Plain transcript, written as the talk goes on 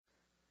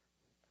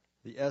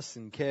The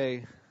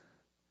S&K,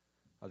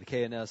 or the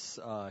K&S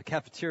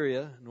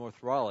cafeteria in North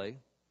Raleigh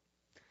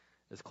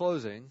is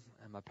closing,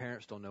 and my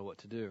parents don't know what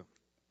to do.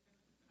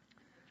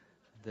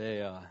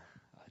 They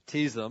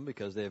tease them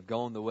because they have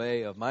gone the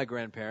way of my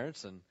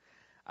grandparents, and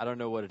I don't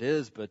know what it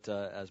is, but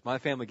as my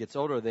family gets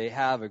older, they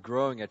have a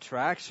growing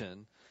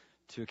attraction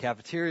to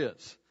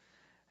cafeterias.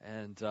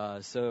 And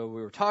so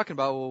we were talking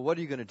about, well, what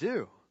are you going to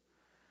do?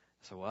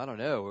 So, well, I don't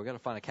know. We're going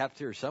to find a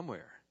cafeteria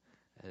somewhere.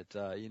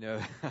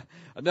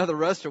 Another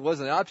restaurant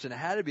wasn't an option. It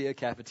had to be a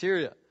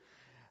cafeteria.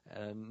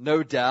 And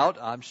no doubt,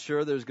 I'm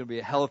sure there's going to be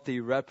a healthy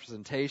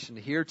representation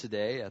here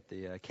today at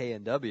the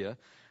K&W,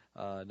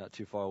 not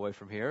too far away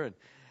from here.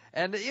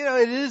 And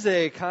it is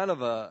a kind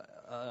of a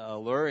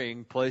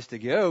alluring place to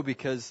go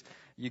because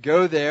you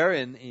go there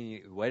and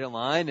you wait in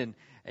line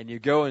and you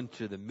go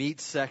into the meat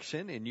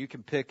section and you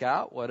can pick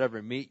out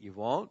whatever meat you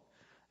want.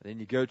 And then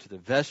you go to the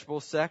vegetable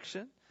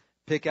section,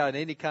 pick out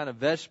any kind of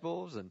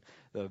vegetables and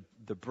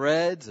the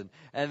breads.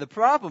 And the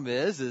problem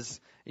is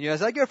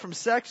as I go from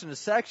section to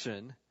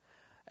section,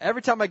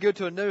 every time I go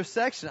to a new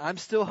section, I'm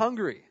still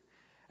hungry.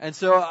 And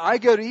so I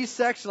go to each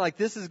section like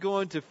this is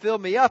going to fill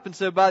me up. And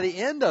so by the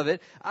end of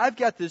it, I've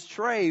got this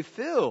tray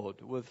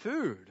filled with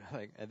food.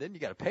 And then you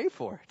got to pay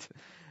for it.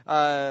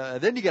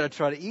 Then you got to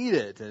try to eat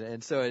it.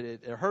 And so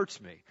it hurts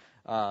me.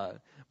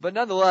 But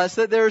nonetheless,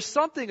 there's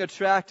something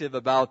attractive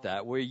about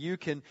that where you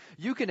can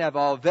have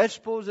all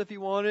vegetables if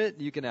you want it.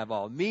 You can have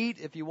all meat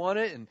if you want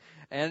it.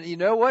 And you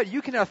know what?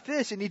 You can have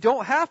fish and you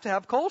don't have to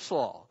have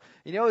coleslaw.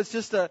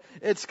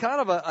 It's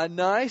kind of a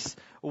nice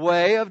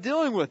way of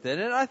dealing with it.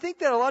 And I think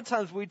that a lot of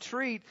times we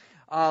treat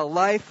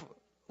life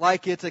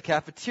like it's a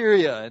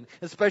cafeteria, and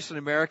especially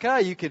in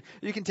America, you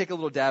can take a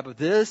little dab of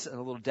this and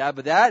a little dab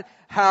of that,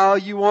 how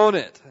you want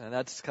it. And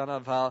that's kind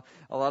of how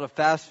a lot of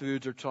fast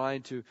foods are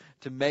trying to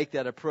make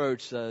that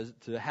approach, to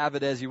have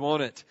it as you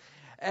want it.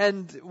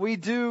 And we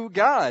do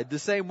God the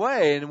same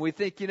way, and we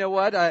think,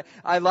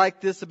 I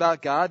like this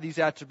about God, these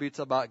attributes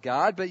about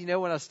God, but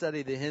when I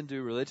study the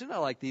Hindu religion, I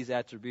like these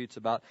attributes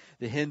about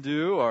the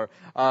Hindu or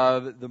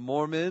the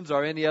Mormons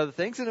or any other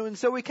things. And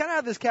so we kind of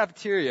have this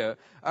cafeteria,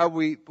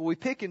 we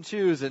pick and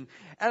choose, and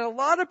a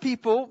lot of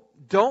people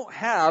don't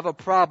have a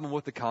problem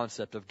with the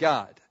concept of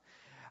God.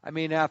 I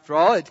mean, after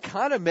all, it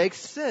kind of makes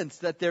sense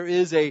that there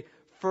is a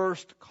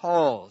first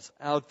cause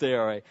out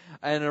there,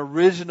 an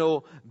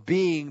original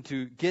being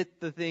to get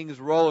the things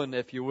rolling,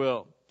 if you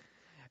will.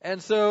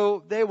 And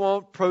so they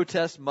won't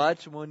protest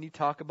much when you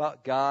talk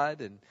about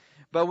God.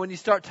 But when you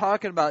start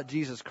talking about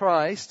Jesus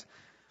Christ,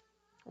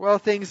 well,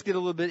 things get a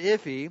little bit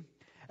iffy.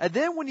 And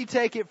then when you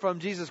take it from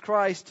Jesus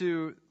Christ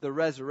to the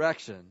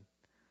resurrection,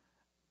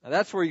 now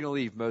that's where you're going to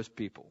leave most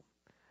people.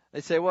 They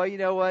say, well, you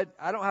know what?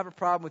 I don't have a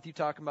problem with you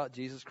talking about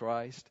Jesus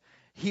Christ.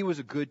 He was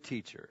a good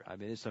teacher. I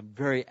mean, there's some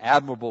very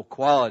admirable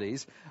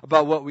qualities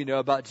about what we know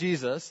about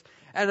Jesus.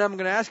 And I'm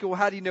going to ask you, well,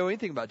 how do you know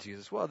anything about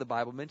Jesus? Well, the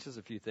Bible mentions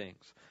a few things.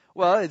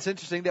 Well, it's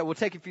interesting that we'll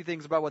take a few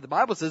things about what the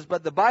Bible says,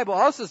 but the Bible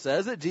also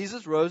says that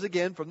Jesus rose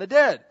again from the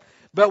dead.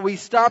 But we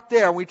stop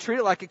there and we treat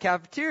it like a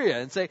cafeteria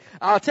and say,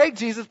 I'll take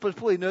Jesus, but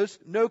please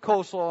no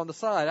coleslaw on the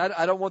side.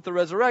 I don't want the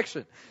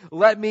resurrection.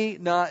 Let me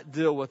not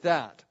deal with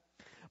that.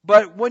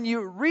 But when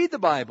you read the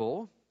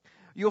Bible,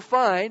 you'll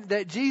find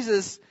that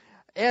Jesus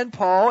and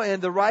Paul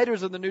and the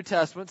writers of the New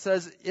Testament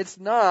says it's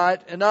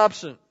not an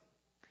option.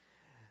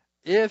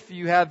 If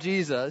you have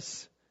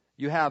Jesus,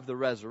 you have the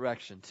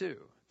resurrection too.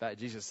 In fact,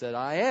 Jesus said,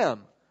 I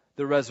am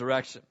the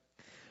resurrection.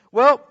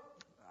 Well,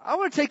 I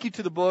want to take you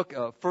to the book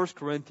of 1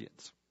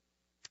 Corinthians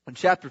in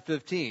chapter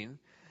 15.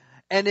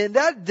 And in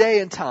that day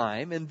and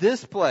time, in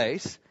this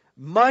place,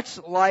 much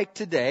like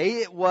today,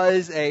 it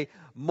was a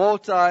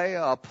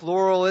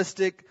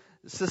pluralistic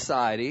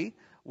society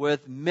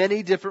with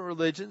many different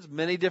religions,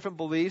 many different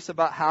beliefs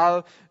about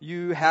how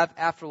you have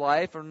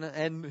afterlife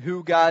and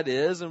who God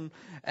is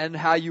and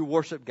how you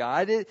worship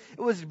God. It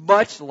was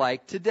much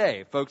like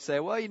today. Folks say,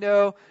 well,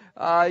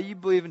 you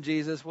believe in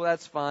Jesus. Well,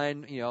 that's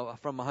fine,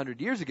 from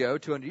 100 years ago,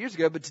 200 years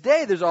ago. But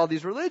today there's all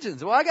these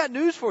religions. Well, I got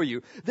news for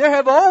you. There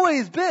have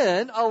always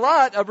been a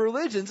lot of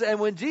religions. And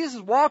when Jesus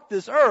walked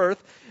this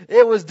earth,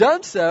 it was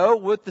done so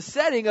with the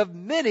setting of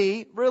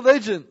many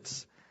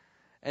religions.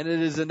 And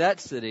it is in that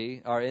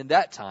city, or in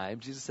that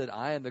time, Jesus said,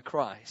 I am the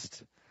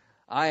Christ.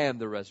 I am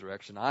the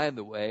resurrection. I am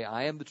the way.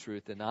 I am the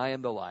truth. And I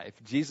am the life.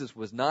 Jesus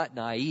was not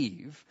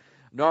naive,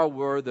 nor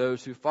were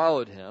those who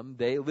followed him.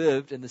 They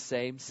lived in the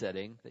same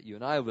setting that you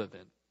and I live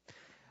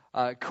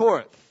in.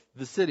 Corinth,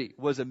 the city,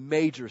 was a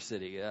major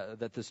city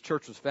that this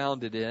church was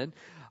founded in.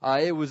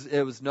 It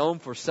was known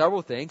for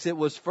several things. It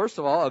was, first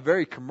of all, a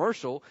very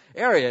commercial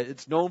area.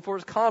 It's known for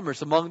its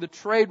commerce among the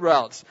trade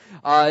routes.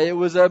 It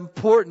was an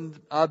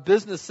important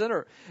business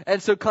center.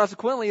 And so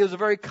consequently, it was a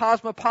very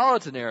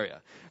cosmopolitan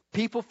area.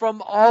 People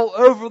from all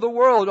over the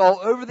world, all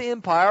over the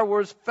empire,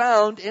 was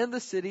found in the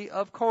city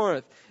of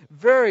Corinth.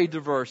 Very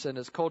diverse in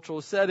its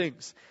cultural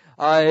settings.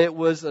 It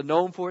was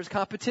known for its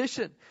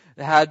competition.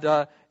 It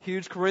had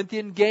huge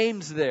Corinthian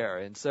games there,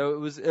 and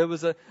so it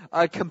was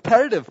a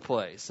competitive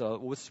place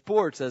with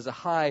sports as a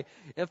high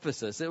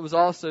emphasis. It was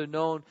also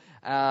known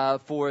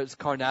for its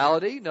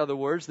carnality. In other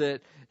words,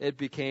 that it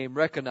became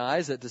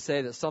recognized that to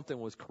say that something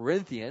was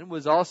Corinthian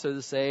was also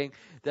the saying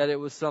that it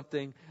was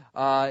something.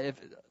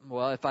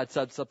 If I'd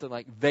said something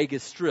like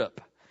Vegas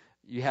Strip,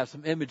 you have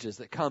some images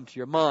that come to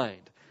your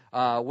mind.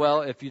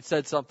 If you'd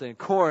said something in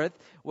Corinth,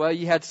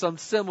 you had some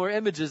similar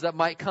images that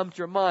might come to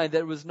your mind, that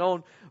it was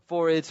known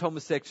for its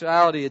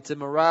homosexuality, its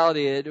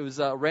immorality. It was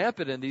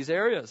rampant in these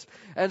areas.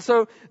 And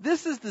so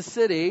this is the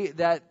city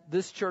that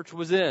this church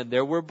was in.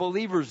 There were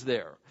believers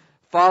there,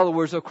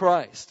 followers of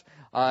Christ,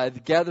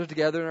 gathered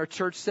together in our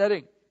church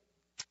setting.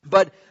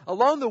 But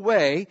along the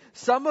way,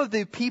 some of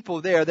the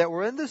people there that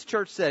were in this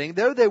church setting,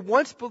 though they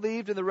once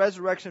believed in the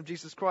resurrection of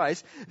Jesus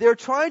Christ, they're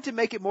trying to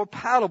make it more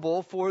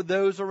palatable for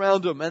those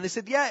around them. And they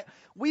said,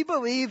 we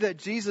believe that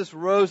Jesus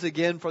rose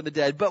again from the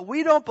dead, but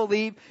we don't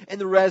believe in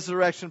the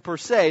resurrection per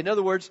se. In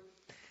other words,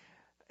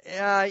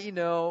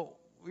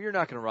 you're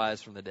not going to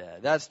rise from the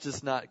dead. That's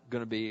just not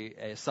going to be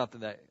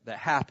something that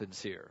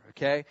happens here,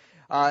 okay?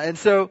 And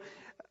so,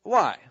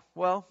 why?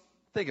 Well,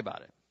 think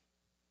about it.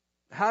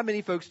 How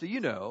many folks do you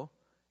know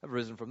have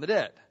risen from the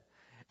dead?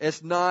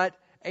 It's not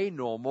a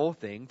normal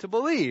thing to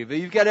believe.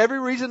 You've got every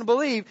reason to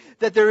believe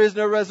that there is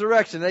no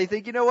resurrection. They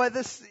think,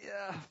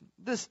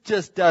 this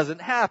just doesn't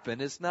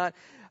happen. It's not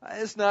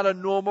a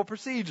normal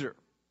procedure.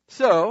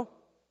 So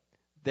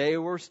they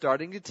were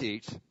starting to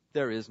teach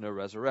there is no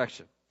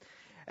resurrection.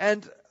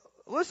 And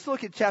let's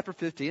look at chapter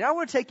 15. I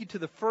want to take you to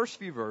the first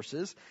few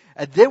verses,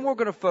 and then we're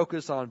going to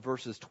focus on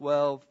verses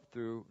 12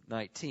 through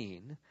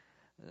 19.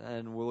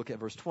 And we'll look at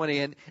verse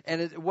 20.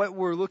 What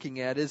we're looking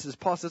at is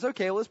Paul says,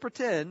 okay, let's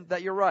pretend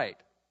that you're right.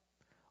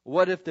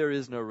 What if there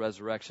is no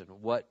resurrection?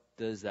 What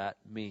does that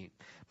mean?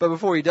 But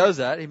before he does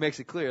that, he makes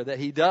it clear that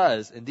he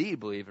does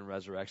indeed believe in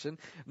resurrection.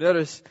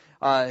 Notice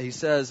he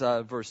says,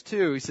 verse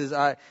 2, he says,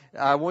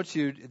 I want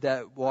you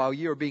that while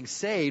you are being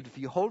saved, if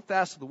you hold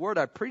fast to the word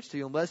I preached to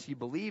you, unless you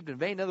believed in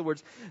vain. In other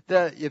words,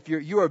 that if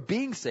you are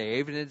being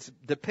saved, and it's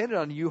dependent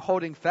on you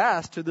holding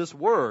fast to this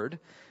word,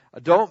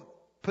 don't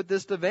put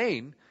this to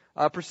vain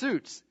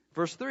pursuits.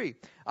 Verse 3,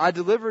 I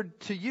delivered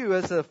to you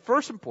as of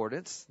first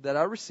importance that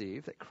I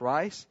received, that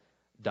Christ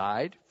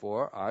died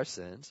for our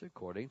sins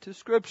according to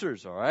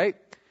Scriptures. All right?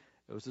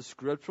 It was a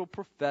scriptural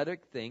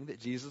prophetic thing that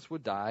Jesus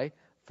would die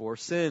for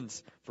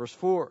sins. Verse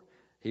 4,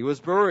 he was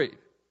buried,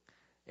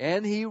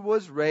 and he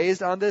was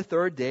raised on the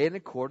third day in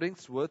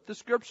accordance with the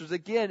Scriptures.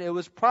 Again, it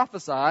was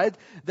prophesied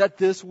that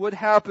this would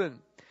happen.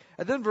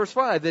 And then verse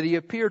 5, that he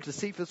appeared to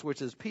Cephas,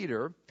 which is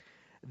Peter,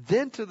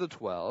 then to the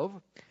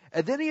 12,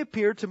 and then he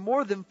appeared to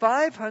more than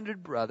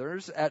 500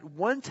 brothers at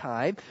one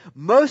time,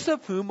 most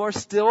of whom are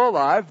still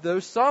alive, though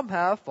some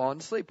have fallen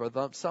asleep, or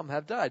some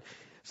have died.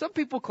 Some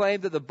people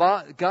claim that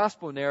the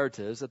gospel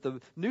narratives, that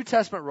the New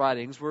Testament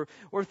writings were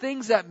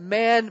things that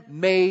man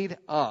made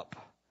up,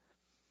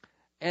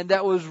 and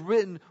that was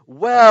written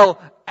well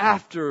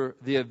after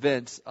the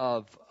events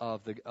of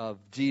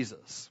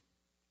Jesus.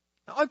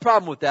 The only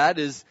problem with that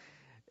is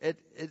it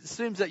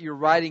assumes that you're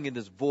writing in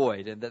this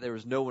void and that there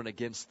was no one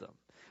against them.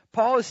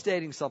 Paul is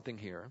stating something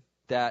here,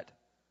 that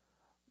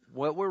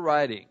what we're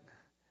writing,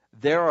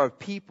 there are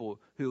people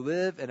who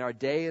live in our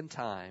day and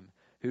time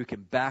who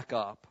can back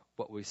up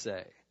what we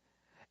say.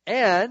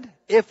 And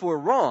if we're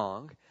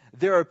wrong,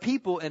 there are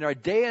people in our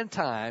day and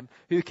time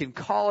who can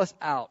call us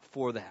out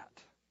for that.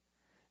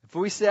 If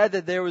we said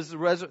that there was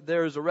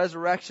a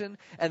resurrection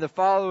and the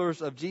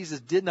followers of Jesus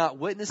did not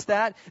witness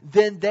that,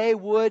 then they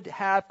would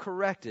have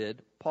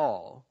corrected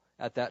Paul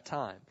at that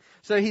time.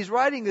 So he's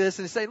writing this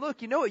and he's saying,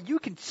 look, you know what? You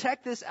can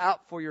check this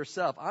out for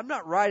yourself. I'm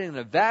not writing in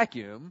a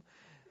vacuum.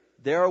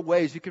 There are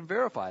ways you can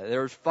verify it.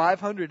 There's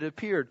 500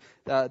 appeared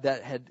that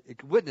had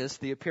witnessed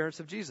the appearance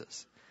of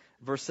Jesus.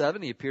 Verse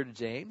 7, he appeared to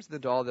James,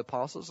 then to all the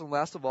apostles, and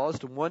last of all, as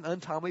to one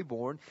untimely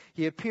born,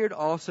 he appeared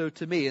also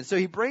to me. And so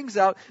he brings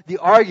out the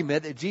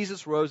argument that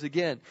Jesus rose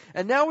again.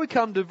 And now we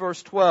come to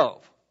verse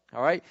 12.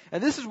 All right?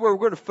 And this is where we're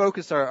going to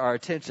focus our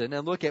attention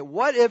and look at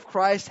what if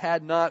Christ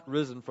had not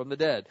risen from the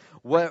dead?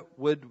 What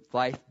would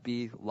life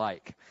be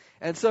like?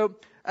 And so,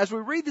 as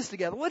we read this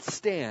together, let's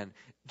stand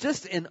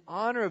just in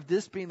honor of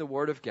this being the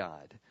Word of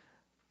God.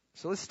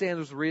 So let's stand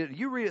as we read it.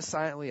 You read it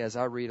silently as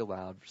I read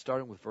aloud,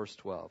 starting with verse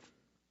 12.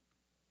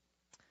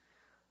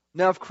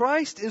 Now, if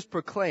Christ is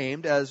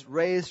proclaimed as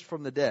raised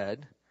from the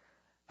dead,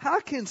 how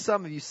can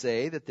some of you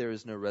say that there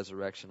is no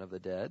resurrection of the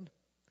dead?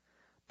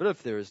 But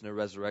if there is no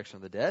resurrection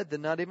of the dead,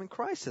 then not even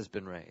Christ has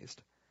been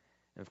raised.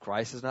 And if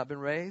Christ has not been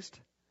raised,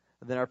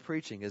 then our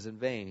preaching is in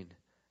vain,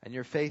 and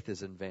your faith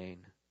is in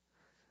vain.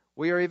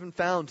 We are even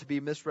found to be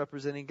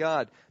misrepresenting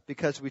God,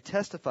 because we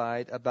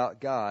testified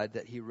about God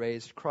that he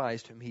raised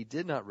Christ, whom he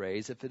did not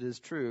raise, if it is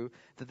true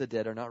that the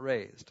dead are not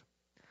raised.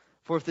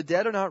 For if the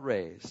dead are not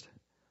raised,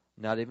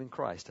 not even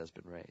Christ has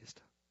been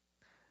raised.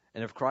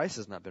 And if Christ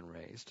has not been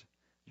raised,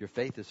 your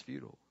faith is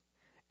futile,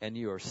 and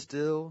you are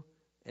still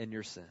in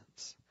your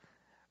sins.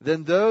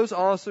 Then those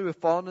also who have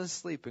fallen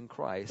asleep in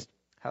Christ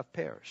have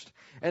perished.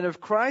 And if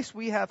Christ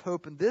we have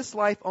hope in this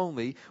life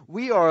only,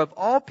 we are of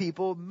all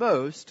people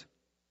most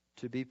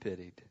to be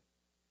pitied.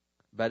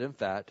 But in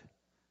fact,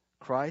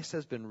 Christ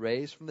has been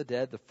raised from the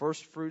dead, the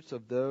first fruits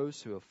of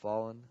those who have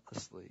fallen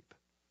asleep.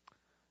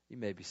 You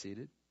may be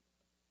seated.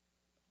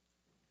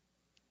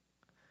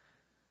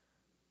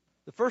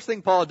 The first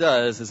thing Paul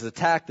does is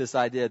attack this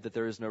idea that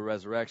there is no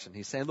resurrection.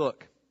 He's saying,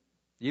 look,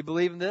 you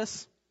believe in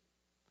this?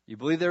 You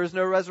believe there is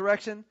no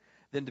resurrection?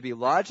 Then to be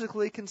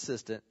logically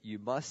consistent, you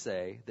must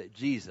say that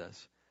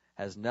Jesus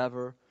has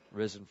never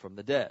risen from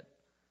the dead.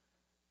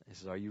 He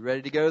says, are you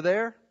ready to go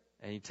there?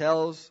 And he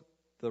tells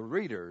the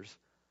readers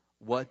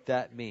what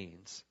that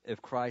means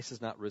if Christ has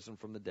not risen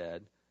from the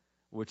dead,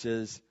 which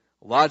is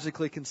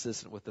logically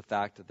consistent with the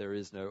fact that there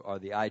is no, or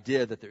the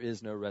idea that there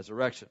is no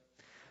resurrection.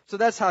 So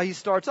that's how he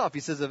starts off. He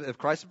says, if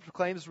Christ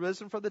proclaims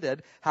risen from the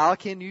dead, how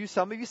can you,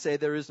 some of you, say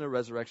there is no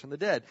resurrection of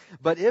the dead?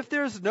 But if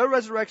there is no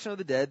resurrection of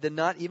the dead, then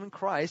not even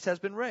Christ has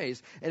been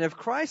raised. And if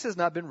Christ has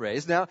not been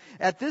raised, now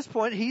at this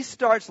point he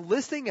starts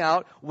listing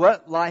out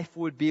what life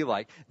would be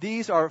like.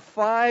 These are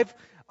 5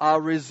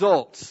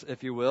 results,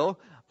 if you will,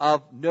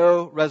 of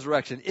no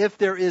resurrection. If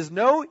there is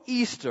no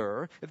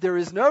Easter, if there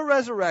is no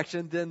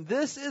resurrection, then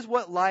this is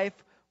what life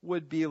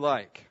would be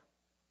like.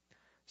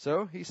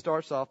 So he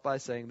starts off by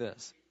saying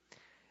this.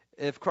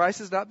 If Christ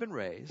has not been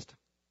raised,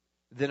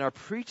 then our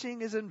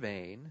preaching is in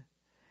vain,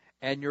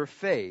 and your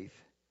faith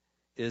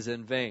is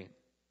in vain.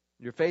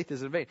 Your faith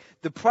is in vain.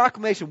 The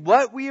proclamation,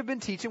 what we have been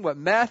teaching, what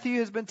Matthew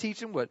has been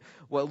teaching, what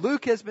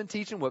Luke has been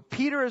teaching, what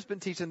Peter has been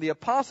teaching, the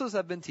apostles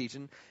have been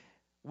teaching,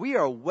 we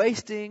are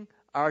wasting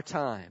our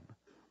time,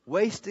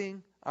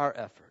 wasting our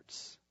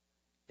efforts.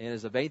 And it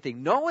is a vain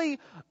thing. Not only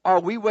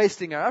are we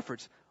wasting our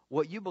efforts,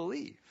 what you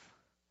believe,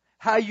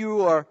 how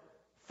you are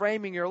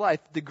framing your life,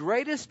 the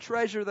greatest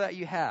treasure that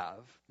you have,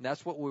 and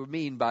that's what we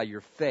mean by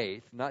your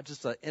faith, not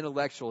just an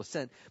intellectual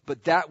assent,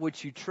 but that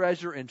which you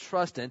treasure and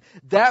trust in,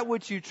 that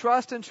which you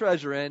trust and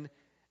treasure in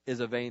is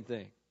a vain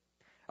thing.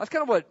 That's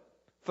kind of what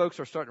folks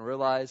are starting to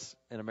realize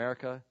in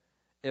America.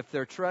 If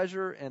their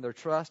treasure and their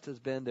trust has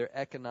been their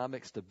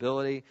economic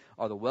stability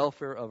or the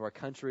welfare of our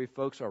country,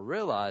 folks are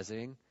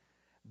realizing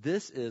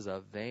this is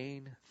a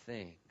vain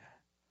thing.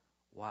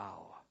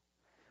 Wow.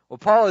 Well,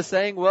 Paul is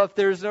saying, well, if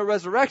there's no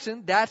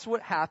resurrection, that's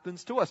what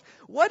happens to us.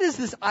 What is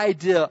this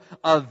idea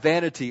of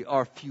vanity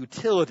or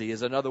futility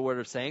is another word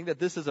of saying that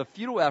this is a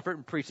futile effort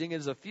in preaching. It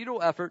is a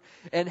futile effort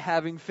in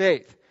having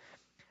faith.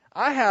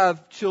 I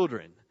have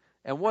children,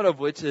 and one of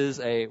which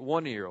is a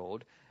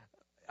 1-year-old.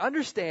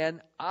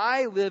 Understand,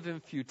 I live in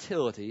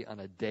futility on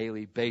a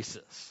daily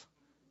basis.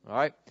 All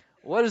right?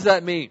 What does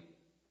that mean?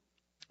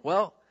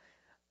 Well,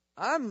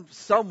 I'm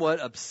somewhat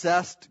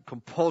obsessed,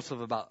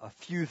 compulsive about a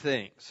few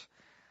things.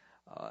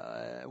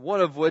 One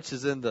of which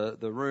is in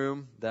the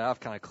room that I've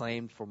kind of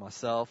claimed for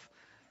myself,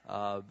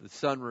 the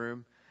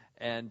sunroom,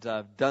 and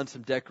I've done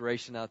some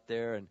decoration out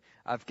there. And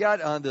I've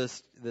got on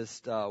this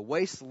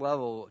waist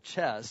level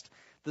chest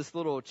this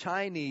little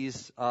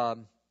Chinese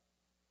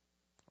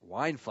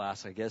wine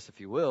flask, I guess, if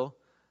you will.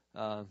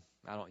 I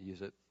don't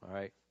use it. All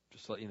right,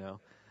 just to let you know.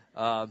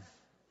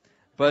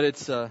 But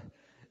it's kind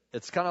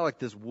of like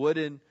this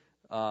wooden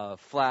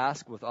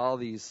flask with all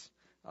these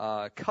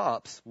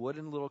cups,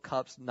 wooden little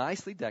cups,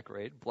 nicely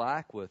decorated,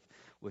 black with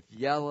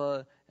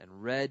yellow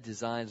and red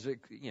designs. It,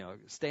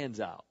 stands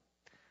out.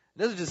 It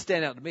doesn't just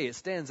stand out to me; it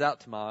stands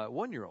out to my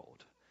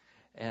 1-year-old.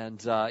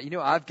 And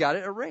I've got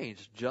it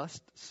arranged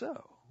just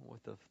so,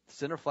 with the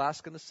center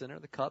flask in the center,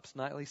 the cups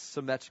nicely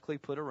symmetrically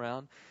put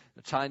around,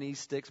 the Chinese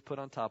sticks put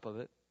on top of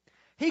it.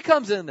 He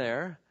comes in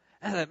there,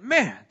 and I'm like,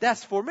 man,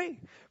 that's for me.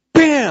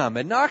 Bam!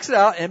 And knocks it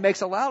out and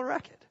makes a loud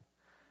racket.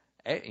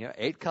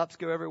 8 cups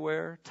go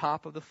everywhere,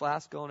 top of the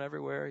flask going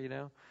everywhere,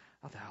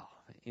 What the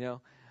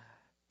hell,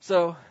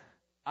 So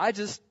I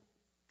just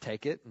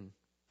take it and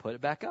put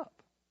it back up,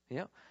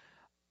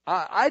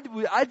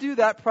 I do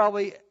that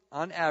probably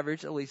on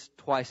average at least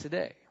twice a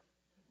day.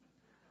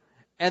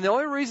 And the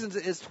only reason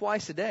it's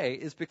twice a day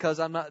is because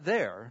I'm not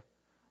there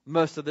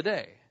most of the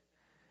day.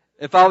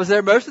 If I was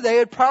there most of the day,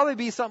 it'd probably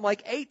be something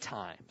like 8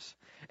 times.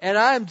 And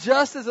I am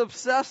just as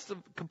obsessed,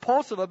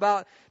 compulsive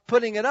about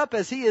putting it up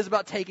as he is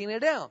about taking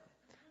it down.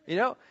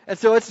 And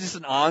so it's just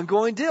an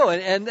ongoing deal.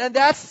 And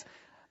that's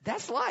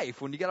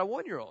life when you got a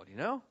 1-year-old,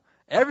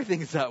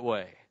 Everything's that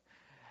way.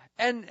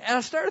 And I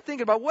started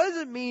thinking about what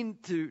does it mean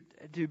to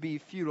be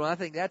futile? And I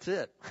think that's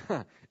it.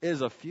 It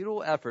is a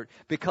futile effort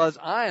because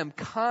I am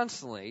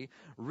constantly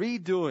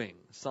redoing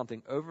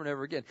something over and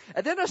over again.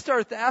 And then I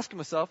started asking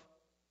myself,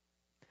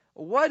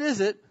 what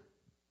is it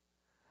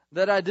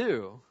that I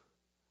do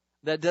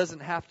that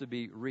doesn't have to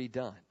be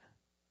redone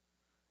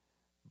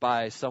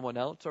by someone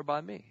else or by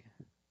me?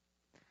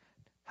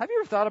 Have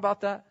you ever thought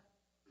about that?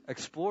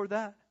 Explored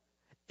that?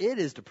 It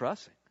is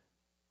depressing.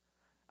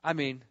 I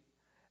mean,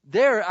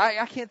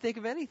 I can't think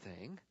of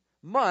anything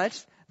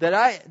much that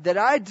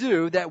I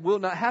do that will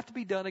not have to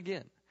be done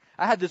again.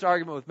 I had this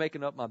argument with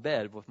making up my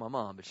bed with my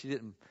mom, but she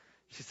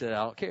said,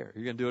 I don't care.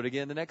 You're going to do it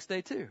again the next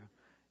day too.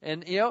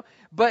 And,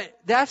 but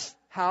that's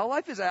how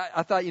life is.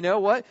 I thought, you know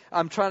what?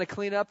 I'm trying to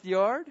clean up the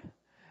yard,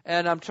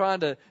 and I'm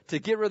trying to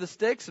get rid of the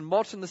sticks and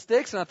mulching the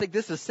sticks, and I think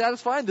this is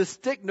satisfying. The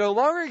stick no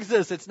longer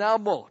exists. It's now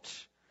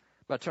mulch.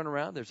 But I turn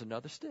around, there's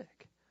another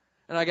stick.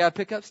 And I got to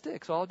pick up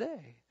sticks all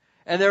day.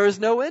 And there is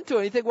no end to it.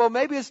 And you think, well,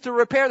 maybe it's to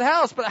repair the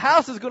house, but the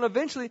house is going to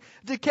eventually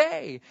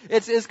decay.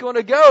 It's going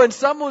to go, and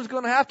someone's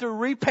going to have to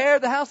repair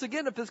the house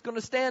again if it's going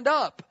to stand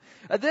up.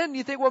 And then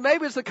you think, well,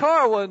 maybe it's the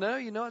car. Well, no,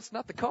 it's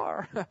not the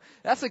car.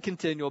 That's a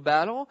continual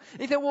battle.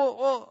 And you think,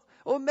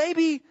 well,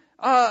 maybe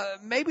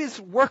it's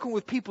working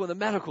with people in the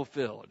medical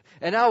field,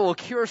 and I will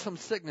cure some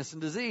sickness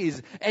and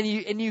disease, and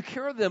you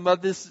cure them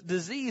of this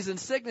disease and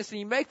sickness, and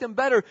you make them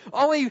better.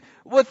 Only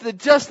with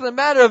just the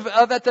matter of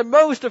at the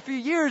most a few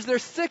years, they're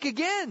sick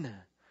again,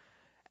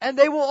 and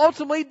they will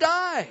ultimately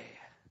die.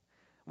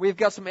 We've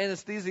got some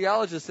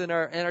anesthesiologists in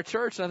our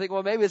church, and I think,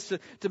 well, maybe it's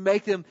to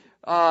make them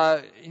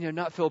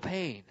not feel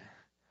pain.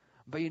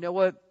 But you know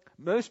what?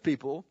 Most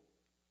people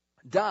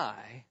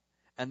die,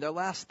 and their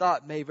last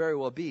thought may very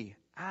well be,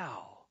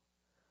 ow.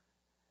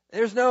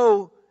 There's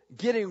no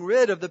getting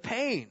rid of the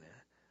pain.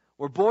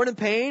 We're born in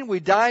pain. We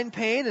die in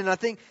pain. And I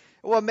think,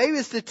 well, maybe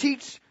it's to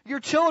teach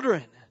your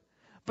children.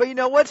 But you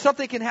know what?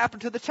 Something can happen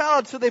to the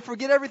child so they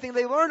forget everything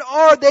they learned,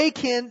 or they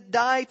can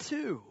die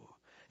too.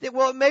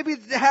 Well, maybe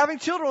having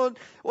children,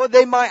 well,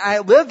 they might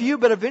outlive you,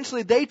 but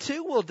eventually they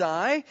too will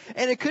die.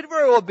 And it could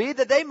very well be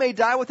that they may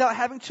die without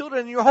having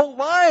children, and your whole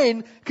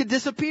line could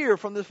disappear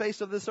from the face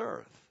of this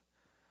earth.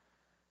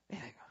 And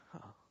you think,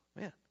 oh,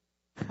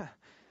 man.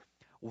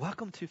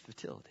 Welcome to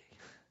futility.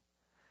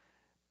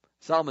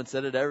 Solomon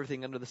said it,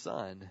 everything under the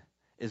sun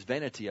is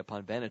vanity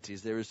upon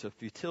vanities. There is a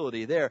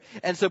futility there.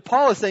 And so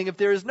Paul is saying if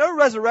there is no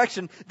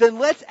resurrection, then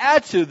let's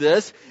add to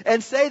this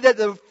and say that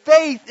the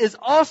faith is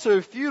also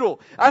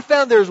futile. I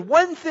found there's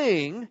one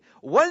thing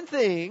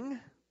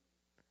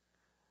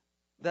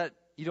that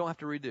you don't have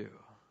to redo.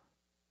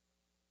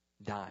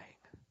 Dying.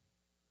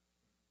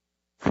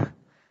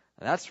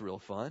 That's real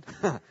fun.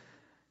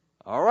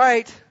 All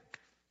right.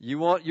 You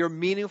want your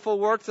meaningful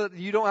work that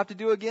you don't have to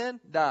do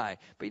again? Die.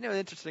 But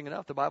interesting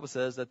enough, the Bible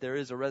says that there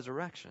is a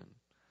resurrection.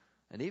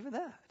 And even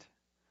that,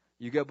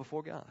 you go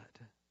before God.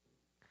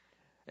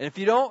 And if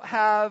you don't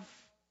have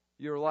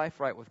your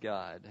life right with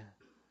God,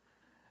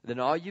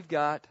 then all you've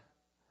got,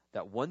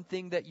 that one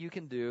thing that you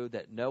can do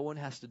that no one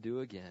has to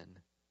do again,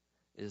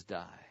 is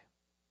die.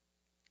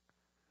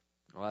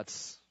 Well,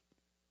 that's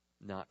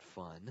not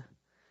fun.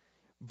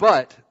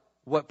 But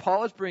what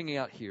Paul is bringing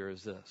out here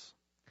is this.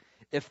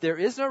 If there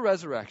is no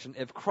resurrection,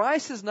 if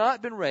Christ has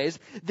not been raised,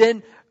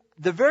 then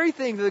the very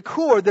thing, the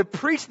core, the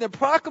preaching, the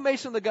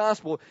proclamation of the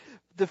gospel,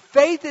 the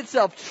faith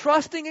itself,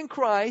 trusting in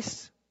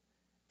Christ,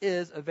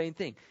 is a vain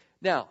thing.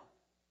 Now,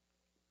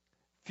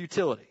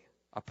 futility.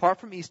 Apart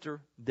from Easter,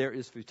 there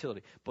is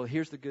futility. But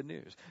here's the good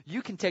news.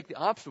 You can take the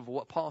opposite of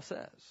what Paul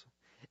says.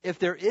 If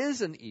there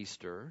is an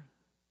Easter,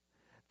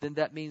 then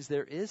that means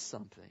there is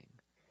something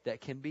that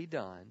can be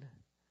done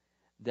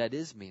that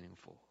is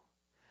meaningful,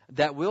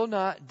 that will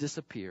not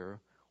disappear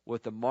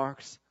with the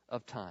marks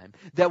of time,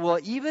 that will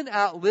even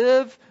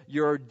outlive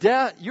your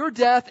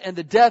death and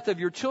the death of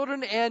your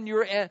children and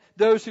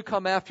those who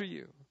come after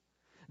you.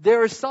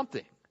 There is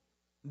something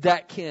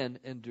that can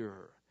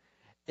endure.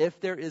 If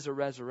there is a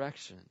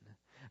resurrection,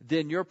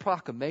 then your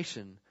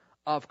proclamation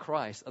of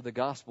Christ, of the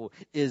gospel,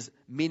 is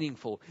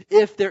meaningful.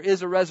 If there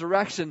is a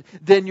resurrection,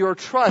 then your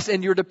trust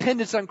and your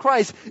dependence on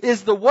Christ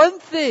is the one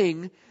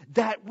thing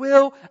that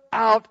will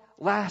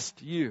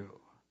outlast you.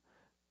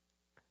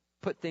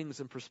 Put things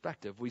in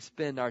perspective. We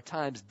spend our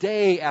times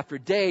day after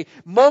day,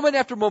 moment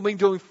after moment,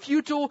 doing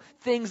futile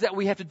things that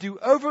we have to do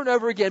over and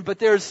over again. But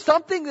there is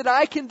something that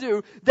I can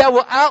do that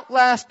will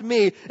outlast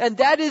me. And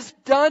that is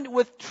done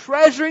with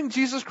treasuring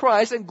Jesus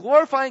Christ and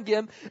glorifying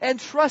Him and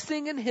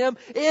trusting in Him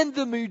in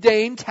the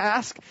mundane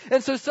task.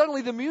 And so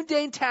suddenly the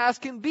mundane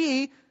task can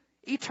be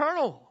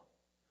eternal.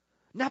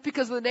 Not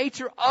because of the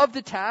nature of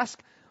the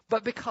task,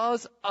 but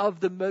because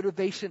of the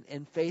motivation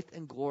and faith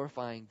in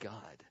glorifying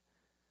God.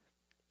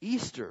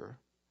 Easter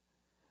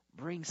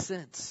brings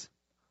sense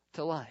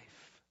to life.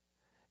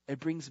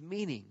 It brings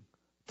meaning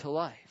to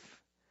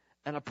life.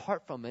 And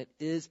apart from it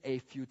is a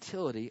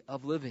futility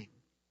of living.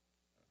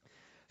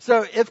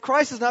 So if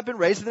Christ has not been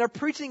raised, then our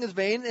preaching is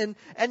vain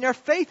and our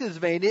faith is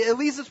vain. It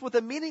leaves us with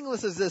a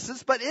meaningless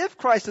existence. But if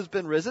Christ has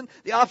been risen,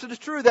 the opposite is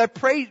true. That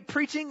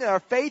preaching and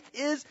our faith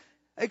is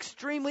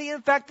extremely,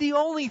 in fact, the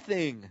only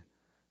thing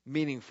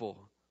meaningful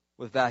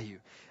with value.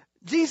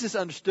 Jesus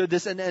understood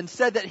this and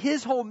said that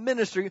His whole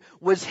ministry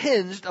was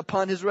hinged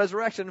upon His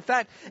resurrection. In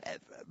fact,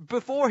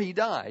 before He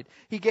died,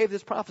 He gave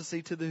this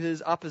prophecy to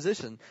His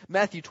opposition.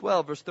 Matthew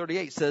 12, verse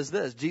 38 says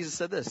this. Jesus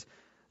said this.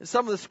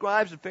 Some of the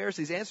scribes and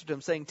Pharisees answered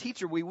Him, saying,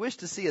 "Teacher, we wish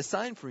to see a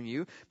sign from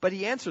you." But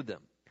He answered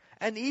them,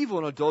 An evil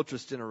and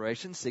adulterous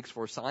generation seeks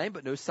for a sign,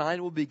 but no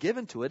sign will be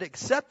given to it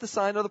except the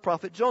sign of the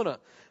prophet Jonah.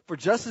 For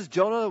just as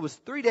Jonah was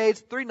 3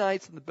 days, 3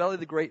 nights in the belly of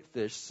the great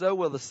fish, so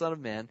will the Son of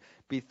Man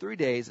be 3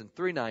 days and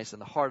 3 nights in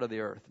the heart of the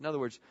earth. In other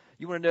words,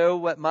 you want to know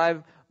what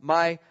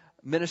my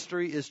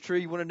ministry is true?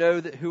 You want to know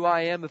that who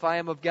I am, if I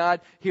am of God?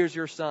 Here's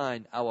your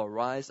sign. I will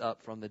rise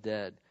up from the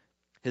dead.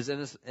 His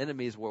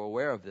enemies were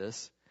aware of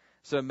this.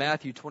 So in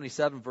Matthew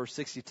 27, verse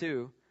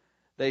 62,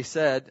 they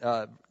said,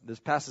 this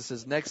passage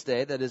says, next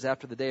day, that is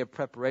after the day of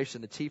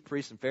preparation, the chief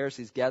priests and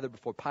Pharisees gathered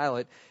before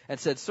Pilate and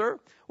said, Sir,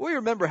 we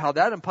remember how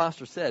that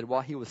impostor said,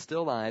 while he was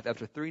still alive,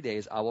 after 3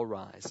 days I will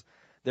rise.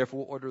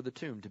 Therefore order the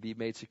tomb to be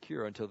made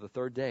secure until the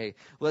 3rd day,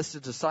 lest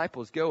his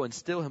disciples go and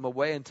steal him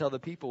away and tell the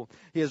people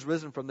he has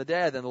risen from the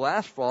dead, and the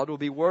last fraud will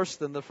be worse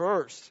than the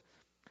first.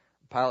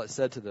 Pilate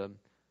said to them,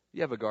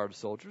 You have a guard of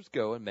soldiers,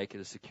 go and make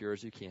it as secure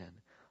as you can.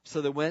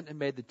 So they went and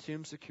made the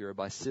tomb secure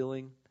by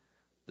sealing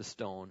the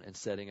stone and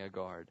setting a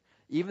guard.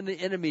 Even the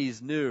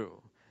enemies knew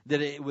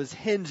that it was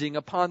hinging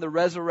upon the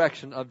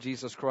resurrection of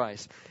Jesus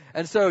Christ.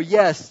 And so,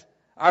 yes,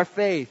 our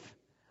faith,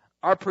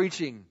 our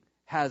preaching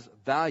has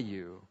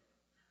value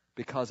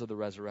because of the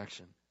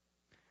resurrection.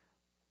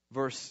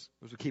 Verse,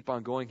 as we keep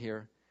on going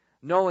here,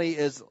 not only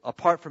is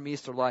apart from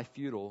Easter life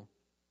futile,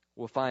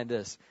 we'll find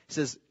this. He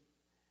says,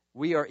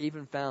 we are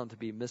even found to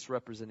be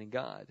misrepresenting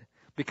God,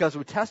 because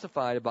we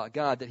testified about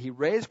God that He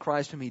raised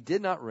Christ whom He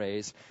did not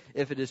raise,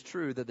 if it is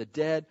true that the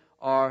dead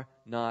are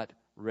not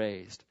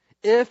raised.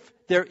 If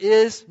there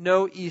is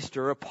no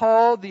Easter,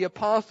 Paul, the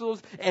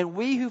apostles, and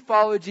we who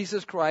follow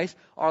Jesus Christ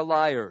are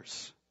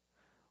liars.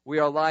 We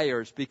are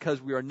liars because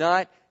we are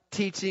not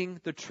teaching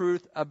the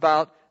truth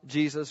about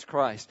Jesus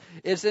Christ.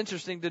 It's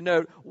interesting to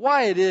note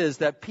why it is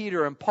that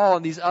Peter and Paul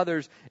and these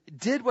others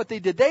did what they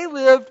did. They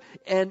lived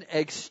in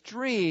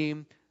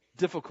extreme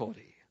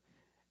difficulty.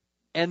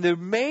 And the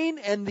main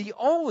and the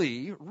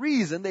only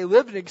reason they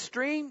lived in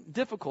extreme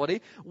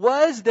difficulty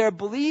was their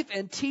belief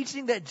and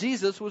teaching that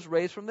Jesus was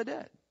raised from the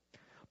dead.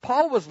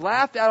 Paul was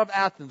laughed out of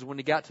Athens when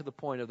he got to the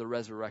point of the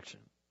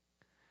resurrection.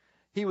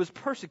 He was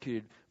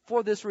persecuted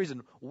for this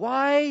reason.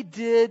 Why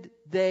did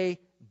they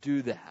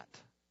do that?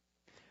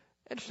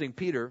 Interesting,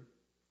 Peter,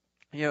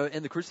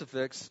 in the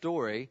crucifix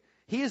story,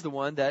 he is the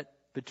one that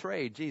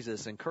betrayed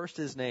Jesus and cursed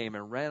His name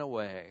and ran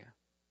away.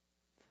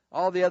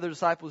 All the other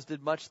disciples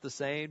did much the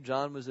same.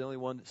 John was the only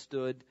one that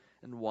stood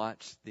and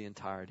watched the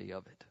entirety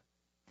of it.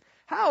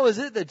 How is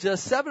it that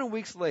just 7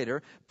 weeks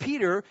later,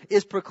 Peter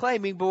is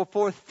proclaiming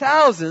before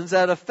thousands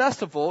at a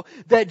festival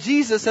that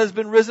Jesus has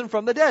been risen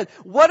from the dead?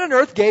 What on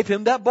earth gave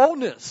him that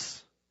boldness?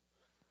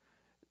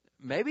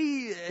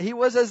 Maybe he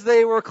was, as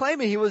they were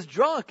claiming, he was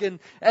drunk.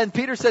 And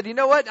Peter said, you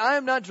know what? I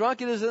am not drunk.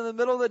 It is in the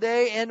middle of the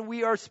day and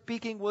we are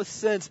speaking with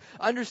sense.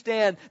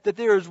 Understand that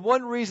there is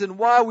one reason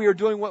why we are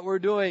doing what we're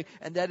doing,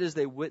 and that is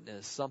they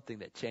witnessed something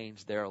that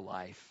changed their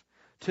life.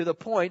 To the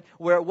point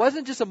where it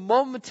wasn't just a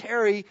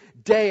momentary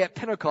day at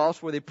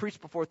Pentecost where they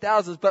preached before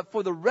thousands, but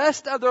for the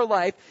rest of their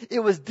life,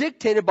 it was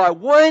dictated by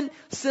one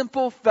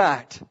simple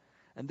fact.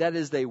 And that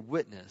is they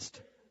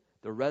witnessed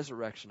the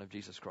resurrection of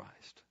Jesus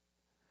Christ.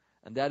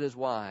 And that is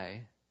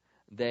why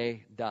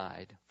they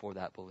died for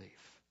that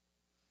belief.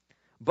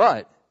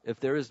 But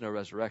if there is no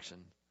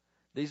resurrection,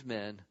 these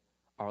men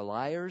are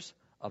liars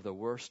of the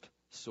worst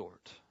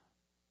sort.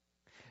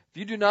 If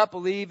you do not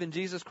believe in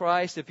Jesus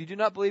Christ, if you do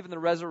not believe in the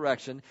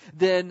resurrection,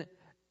 then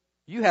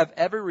you have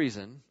every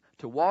reason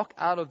to walk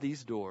out of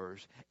these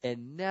doors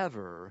and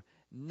never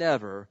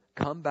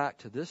come back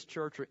to this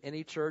church or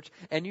any church.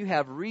 And you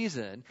have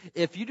reason,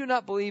 if you do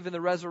not believe in the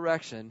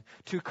resurrection,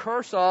 to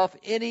curse off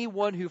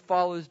anyone who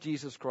follows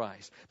Jesus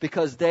Christ,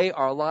 because they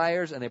are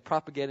liars and they're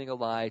propagating a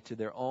lie to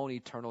their own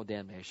eternal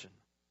damnation.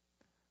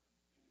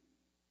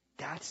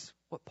 That's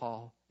what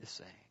Paul is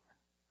saying.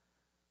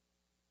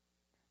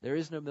 There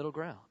is no middle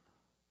ground.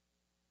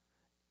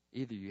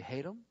 Either you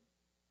hate him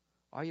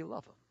or you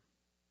love him.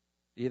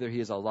 Either he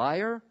is a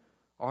liar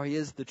or he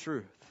is the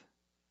truth.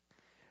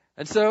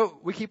 And so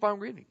we keep on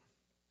reading.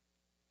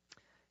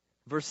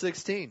 Verse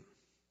 16.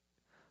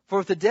 For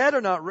if the dead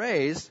are not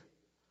raised,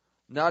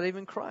 not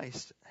even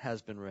Christ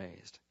has been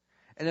raised.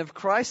 And if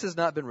Christ has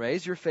not been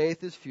raised, your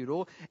faith is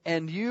futile,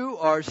 and you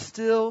are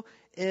still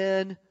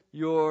in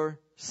your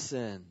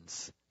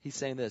sins. He's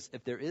saying this: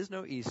 if there is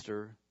no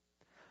Easter,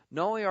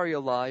 not only are you a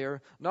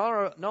liar,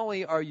 not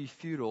only are you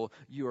futile,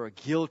 you are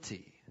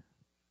guilty.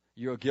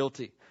 You're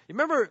guilty. You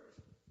remember,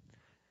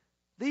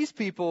 these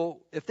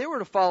people, if they were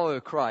to follow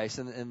Christ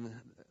in the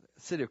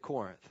city of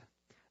Corinth,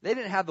 they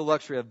didn't have the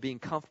luxury of being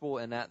comfortable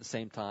and at the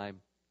same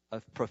time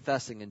of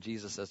professing in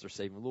Jesus as their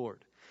Savior and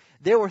Lord.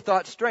 They were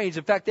thought strange.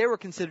 In fact, they were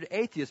considered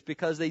atheists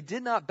because they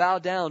did not bow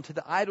down to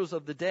the idols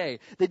of the day.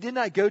 They did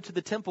not go to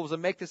the temples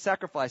and make the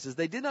sacrifices.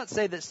 They did not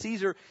say that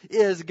Caesar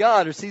is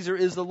God or Caesar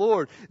is the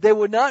Lord. They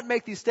would not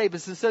make these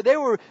statements. And so they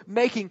were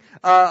making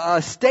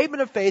a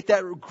statement of faith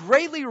that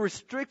greatly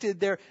restricted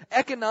their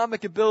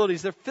economic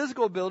abilities, their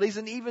physical abilities,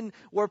 and even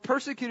were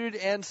persecuted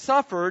and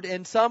suffered,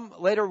 and some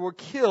later were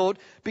killed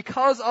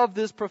because of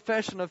this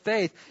profession of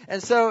faith.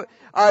 And so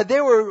they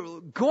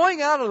were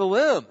going out on a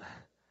limb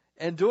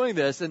and doing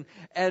this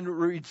and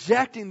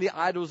rejecting the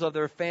idols of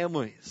their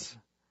families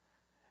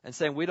and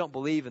saying, we don't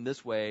believe in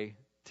this way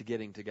to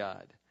getting to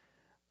God.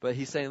 But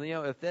he's saying,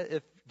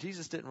 if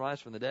Jesus didn't rise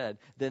from the dead,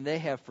 then they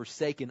have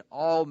forsaken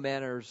all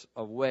manners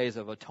of ways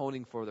of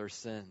atoning for their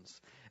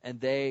sins. And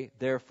they,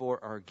 therefore,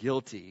 are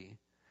guilty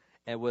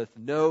and with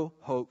no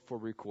hope for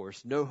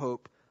recourse, no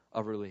hope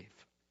of relief.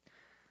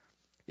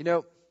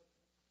 You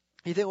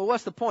think, well,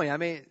 what's the point? I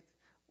mean,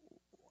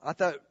 I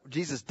thought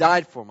Jesus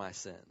died for my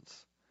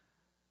sins.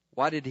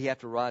 Why did he have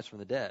to rise from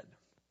the dead?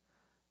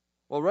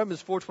 Well,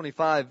 Romans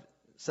 4:25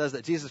 says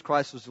that Jesus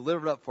Christ was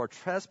delivered up for our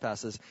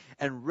trespasses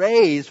and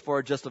raised for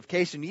our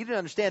justification. You need to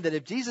understand that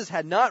if Jesus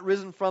had not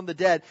risen from the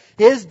dead,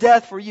 his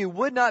death for you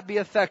would not be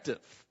effective.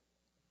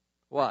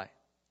 Why?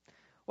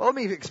 Well, let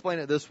me explain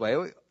it this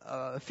way.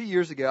 A few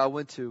years ago, I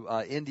went to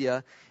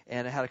India,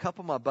 and I had a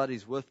couple of my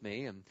buddies with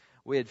me, and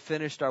we had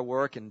finished our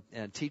work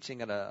and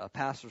teaching at a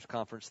pastor's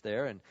conference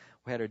there, and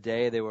we had our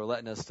day. They were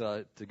letting us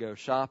to go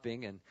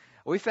shopping, and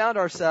we found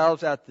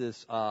ourselves at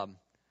this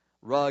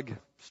rug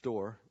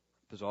store.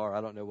 Bizarre,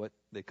 I don't know what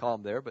they call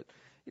them there, but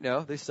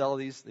they sell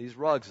these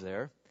rugs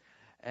there.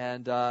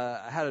 And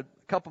I had a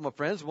couple of my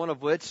friends, one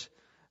of which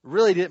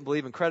really didn't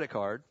believe in credit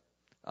card,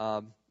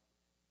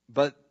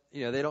 but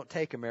they don't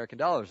take American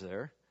dollars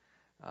there.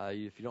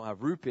 If you don't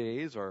have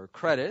rupees or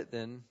credit,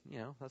 then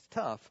that's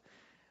tough.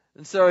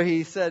 And so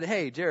he said,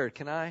 "Hey, Jared,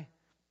 can I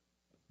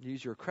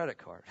use your credit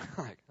card?"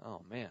 I'm like,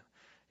 oh man,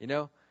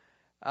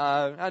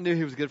 I knew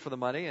he was good for the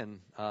money,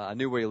 and I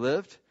knew where he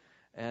lived,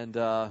 and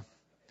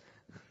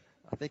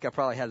I think I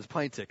probably had his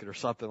plane ticket or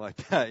something like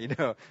that.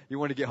 You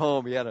want to get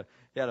home, you had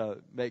to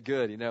make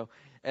good.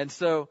 And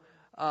so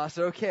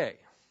okay.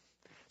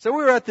 So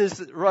we were at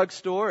this rug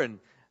store, and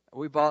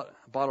we bought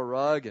a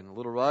rug and a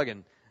little rug,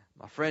 and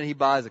my friend, he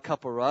buys a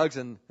couple of rugs,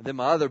 and then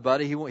my other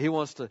buddy, he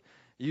wants to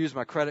use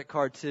my credit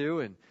card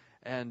too,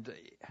 and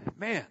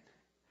man,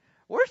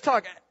 we're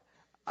talking,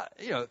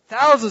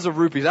 thousands of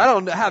rupees. I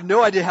have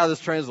no idea how this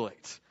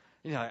translates.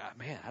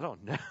 Man, I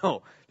don't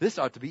know. This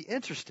ought to be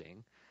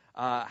interesting.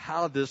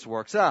 How this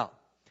works out.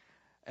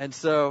 And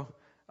so,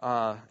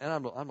 and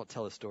I'm going to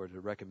tell a story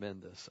to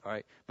recommend this, all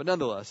right? But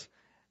nonetheless,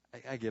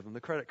 I give them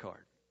the credit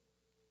card.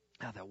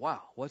 I thought,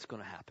 wow, what's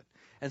going to happen?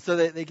 And so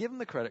they give them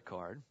the credit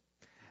card,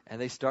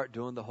 and they start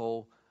doing the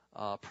whole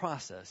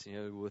process,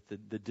 with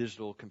the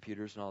digital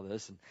computers and all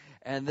this.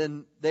 And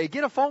then they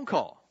get a phone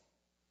call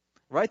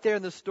right there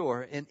in the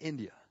store in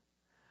India.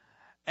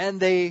 And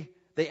they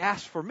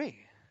ask for me.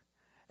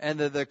 And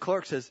the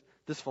clerk says,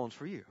 "This phone's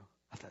for you."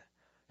 I thought,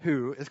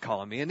 who is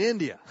calling me in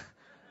India?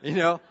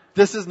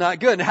 This is not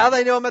good. And how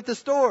they know I'm at the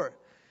store?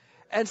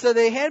 And so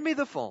they hand me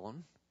the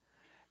phone,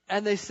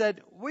 and they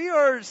said, "We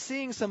are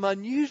seeing some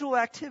unusual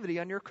activity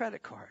on your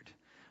credit card.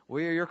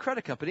 We are your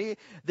credit company.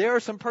 There are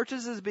some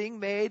purchases being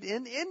made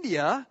in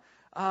India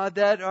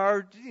that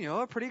are,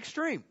 pretty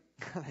extreme."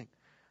 I think,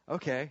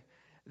 okay.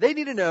 They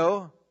need to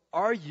know,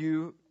 are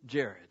you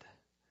Jared?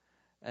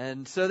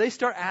 And so they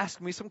start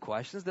asking me some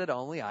questions that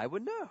only I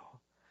would know.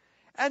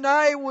 And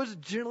I was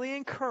generally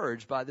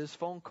encouraged by this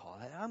phone call.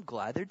 I'm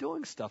glad they're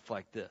doing stuff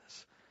like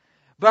this.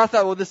 But I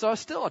thought, well, this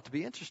still ought to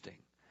be interesting.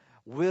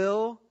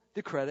 Will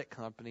the credit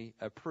company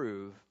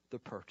approve the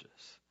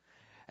purchase?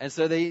 And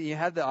so you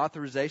have the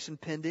authorization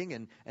pending,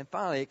 and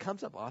finally it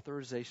comes up,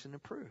 authorization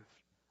approved.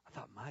 I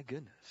thought, my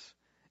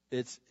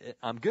goodness,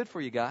 I'm good for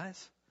you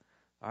guys.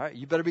 All right,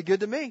 you better be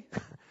good to me.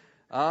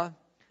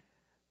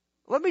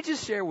 Let me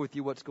just share with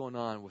you what's going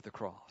on with the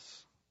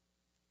cross.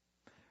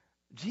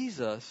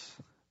 Jesus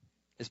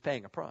is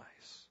paying a price.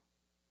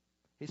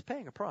 He's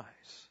paying a price.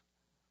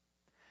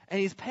 And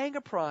he's paying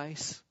a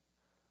price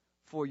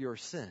for your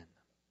sin.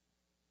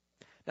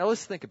 Now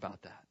let's think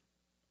about that.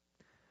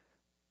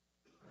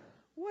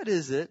 What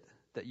is it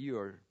that you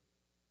are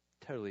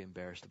totally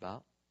embarrassed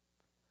about?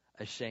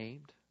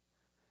 Ashamed?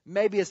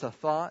 Maybe it's a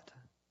thought,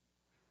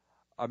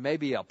 or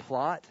maybe a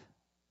plot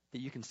that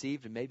you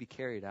conceived and maybe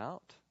carried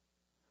out.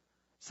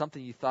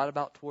 Something you thought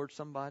about towards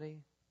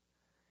somebody.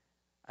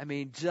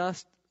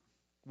 Just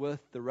with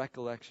the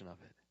recollection of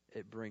it,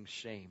 it brings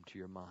shame to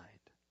your mind.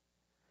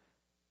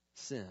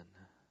 Sin.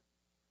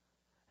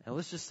 And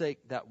let's just say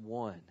that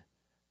one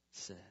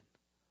sin.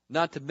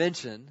 Not to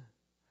mention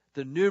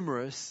the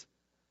numerous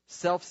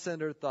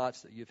self-centered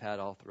thoughts that you've had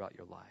all throughout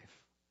your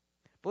life.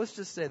 But let's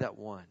just say that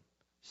one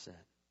sin.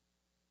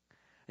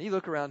 And you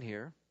look around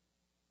here,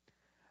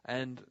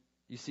 and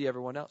you see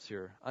everyone else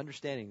here,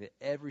 understanding that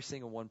every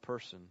single one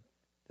person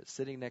that's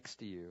sitting next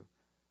to you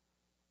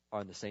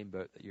are in the same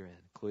boat that you're in,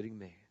 including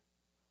me.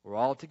 We're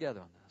all together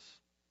on this.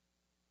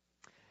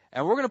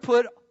 And we're going to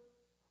put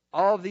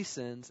all of these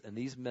sins and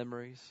these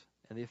memories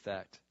and the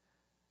effect,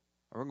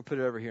 and we're going to put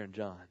it over here in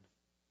John.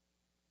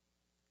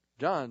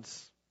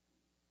 John's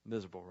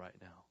miserable right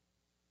now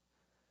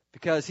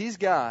because he's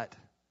got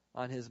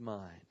on his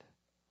mind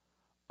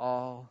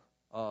all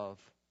of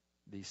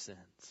these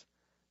sins,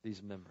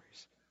 these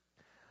memories.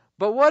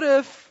 But what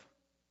if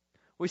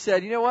we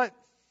said, you know what?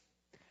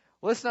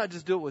 Let's not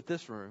just do it with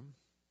this room.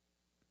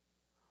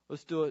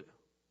 Let's do it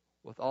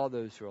with all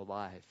those who are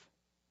alive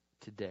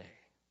today.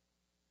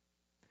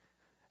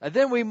 And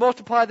then we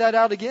multiply that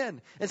out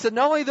again. And so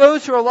not only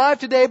those who are alive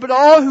today, but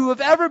all who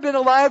have ever been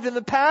alive in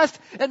the past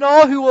and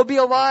all who will be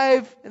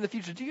alive in the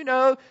future. Do you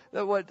know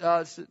that what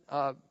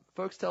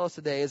folks tell us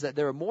today is that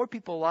there are more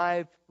people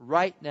alive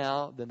right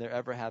now than there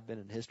ever have been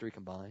in history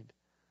combined?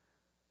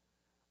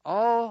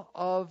 All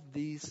of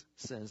these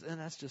sins,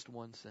 and that's just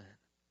one sin.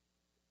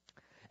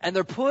 And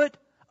they're put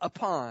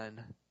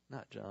upon,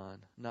 not John,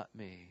 not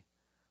me,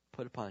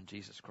 put upon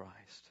Jesus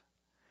Christ.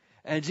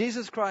 And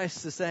Jesus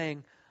Christ is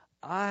saying,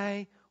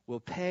 I will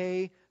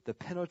pay the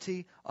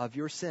penalty of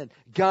your sin.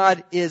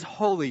 God is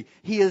holy.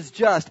 He is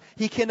just.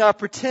 He cannot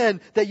pretend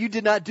that you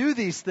did not do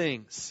these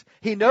things.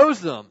 He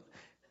knows them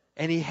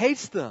and He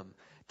hates them.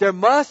 There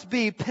must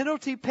be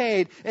penalty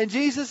paid. And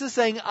Jesus is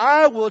saying,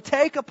 I will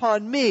take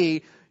upon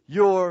me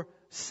your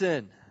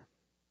sin.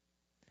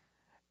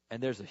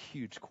 And there's a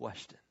huge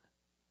question.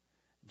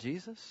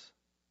 Jesus,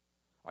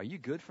 are you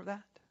good for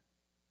that?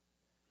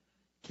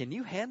 Can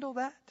you handle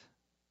that?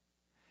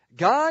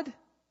 God,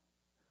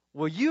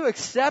 will you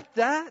accept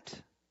that?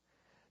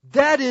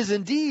 That is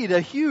indeed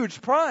a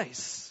huge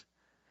price.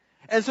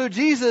 And so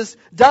Jesus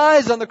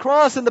dies on the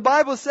cross, and the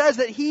Bible says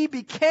that He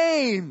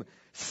became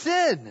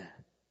sin.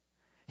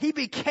 He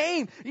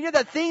became,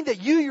 that thing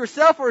that you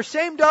yourself are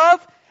ashamed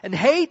of and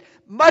hate,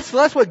 much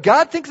less what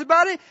God thinks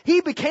about it.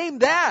 He became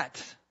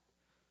that.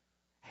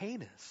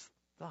 Heinous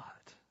thought.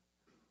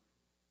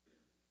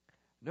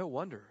 No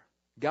wonder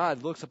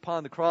God looks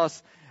upon the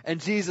cross,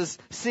 and Jesus,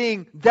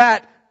 seeing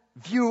that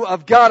view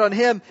of God on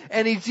Him,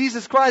 and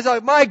Jesus cries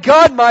out, my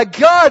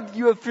God,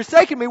 you have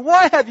forsaken me.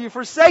 Why have you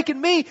forsaken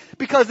me?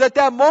 Because at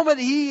that moment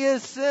He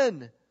is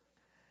sin.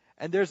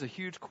 And there's a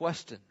huge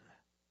question.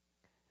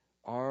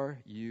 Are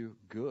you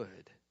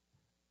good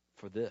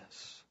for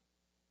this?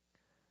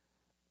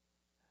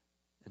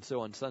 And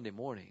so on Sunday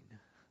morning,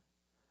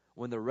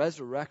 when the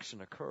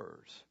resurrection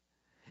occurs,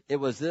 it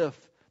was as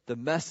if the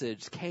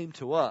message came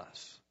to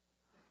us.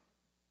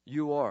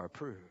 You are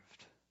approved.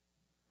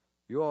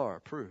 You are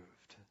approved.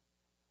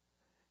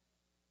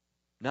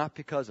 Not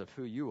because of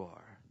who you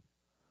are,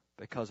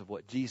 because of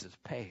what Jesus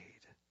paid.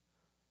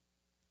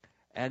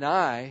 And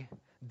I,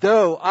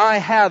 though I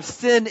have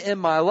sin in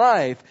my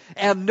life,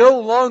 am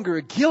no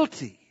longer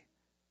guilty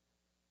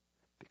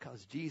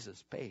because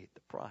Jesus paid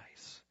the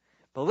price.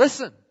 But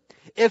listen,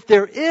 if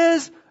there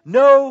is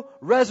no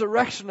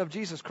resurrection of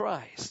Jesus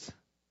Christ,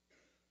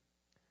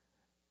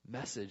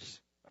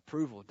 message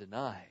approval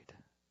denied.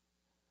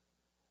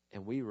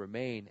 And we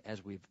remain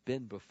as we've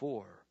been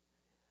before,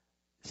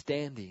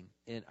 standing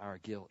in our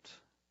guilt.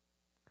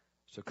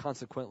 So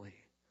consequently,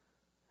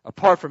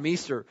 apart from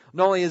Easter,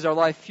 not only is our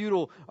life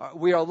futile,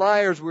 we are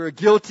liars, we are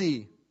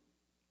guilty.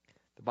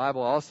 The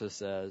Bible also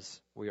says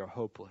we are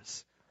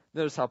hopeless.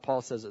 Notice how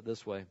Paul says it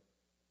this way.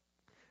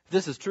 If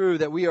this is true,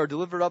 that we are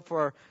delivered up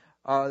for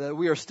that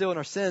we are still in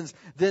our sins,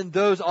 then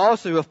those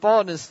also who have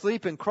fallen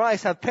asleep in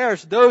Christ have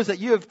perished. Those that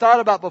you have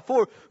thought about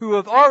before, who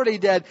have already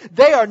dead,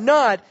 they are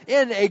not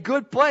in a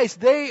good place.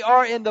 They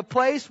are in the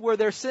place where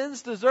their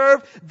sins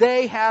deserve.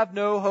 They have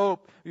no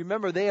hope.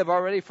 Remember, they have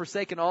already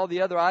forsaken all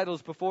the other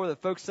idols before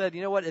that folks said,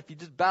 you know what, if you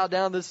just bow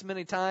down this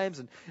many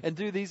times and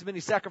do these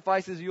many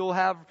sacrifices, you'll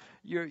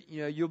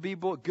be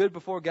good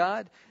before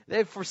God.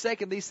 They've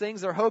forsaken these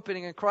things. They're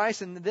hoping in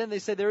Christ, and then they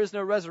say there is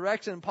no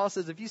resurrection. And Paul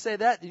says, if you say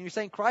that, then you're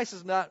saying Christ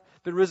has not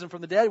been risen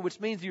from the dead, which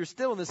means you're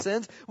still in the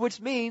sins,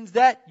 which means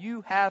that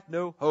you have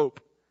no hope.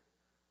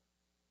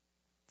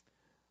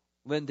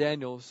 Lynn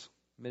Daniels,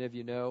 many of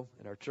you know,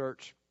 in our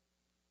church,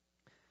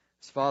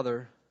 his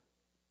father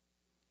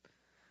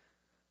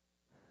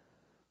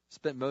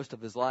spent most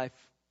of his life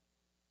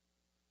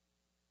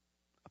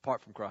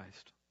apart from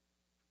Christ.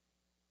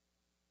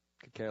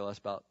 Could care less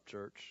about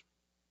church,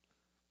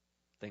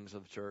 things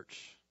of the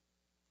church,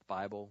 the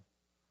Bible,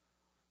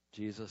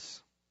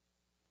 Jesus.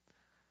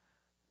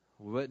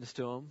 We witnessed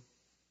to him.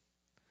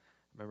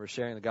 I remember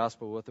sharing the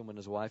gospel with him when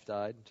his wife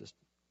died just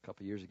a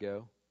couple years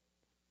ago.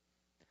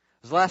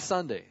 It was last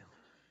Sunday,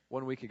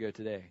 1 week ago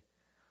today.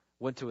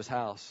 Went to his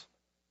house,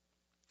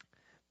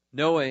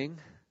 knowing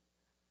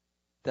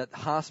that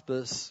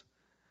hospice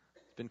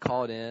had been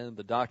called in.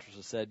 The doctors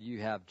have said,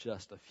 you have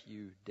just a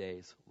few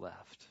days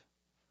left.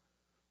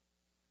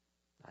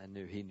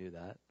 He knew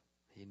that.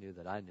 He knew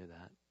that I knew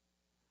that.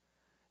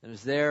 And it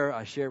was there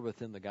I shared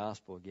with him the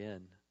gospel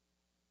again,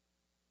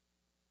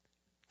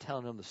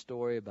 telling him the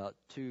story about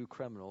two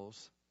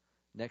criminals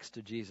next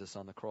to Jesus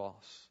on the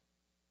cross.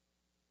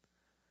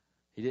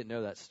 He didn't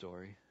know that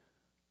story.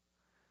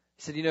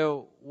 He said,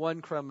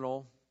 one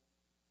criminal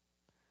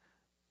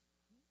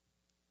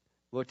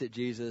looked at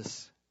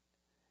Jesus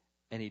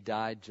and he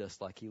died just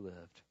like he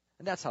lived.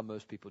 And that's how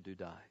most people do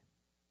die.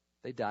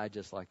 They die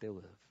just like they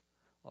live.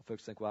 A lot of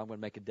folks think, well, I'm going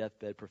to make a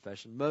deathbed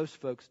profession. Most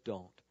folks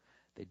don't.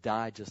 They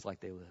die just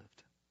like they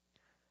lived.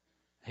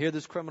 Here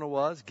this criminal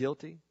was,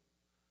 guilty,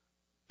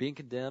 being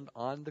condemned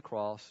on the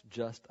cross,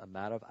 just a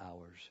matter of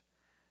hours.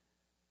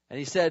 And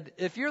he said,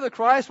 if you're the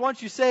Christ, why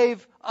don't you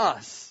save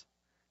us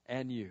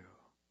and you?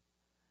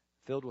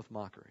 Filled with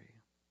mockery.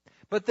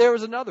 But there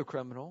was another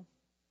criminal.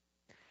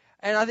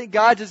 And I think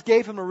God just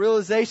gave him a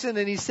realization,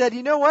 and he said,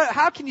 you know what?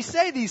 How can you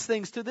say these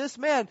things to this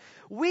man?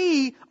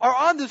 We are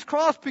on this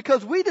cross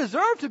because we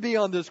deserve to be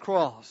on this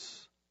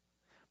cross.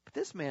 But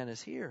this man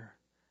is here,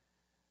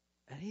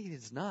 and he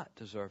does not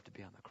deserve to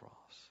be on the cross.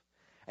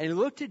 And he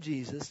looked at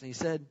Jesus, and he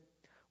said,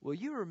 will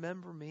you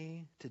remember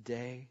me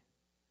today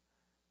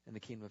in the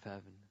kingdom of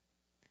heaven?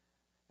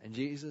 And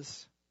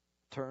Jesus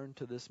turned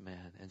to this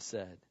man and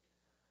said,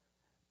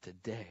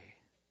 today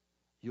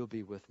you'll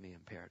be with me in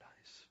paradise.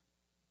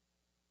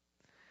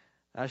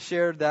 I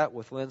shared that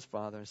with Lynn's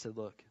father and said,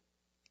 look,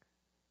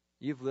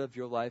 you've lived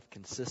your life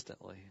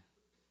consistently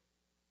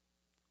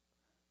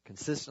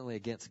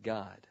against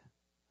God.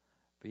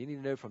 But you need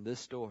to know from this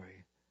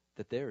story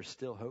that there is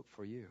still hope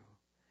for you.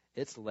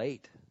 It's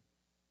late,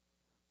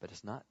 but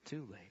it's not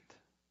too late.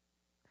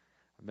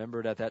 I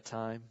remembered at that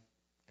time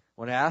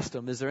when I asked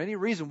him, is there any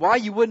reason why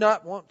you would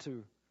not want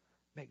to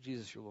make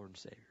Jesus your Lord and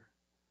Savior?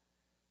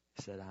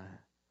 He said,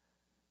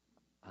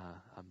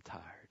 I'm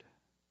tired.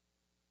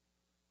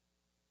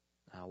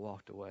 I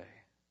walked away.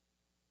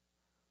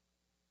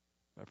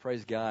 I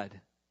praise God.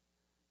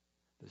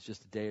 It was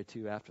just a day or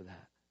two after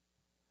that.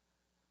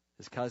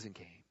 His cousin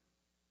came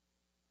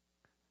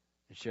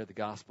and shared the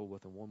gospel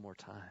with him one more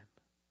time.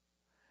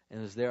 And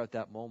it was there at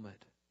that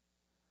moment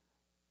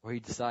where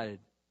he decided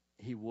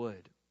he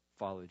would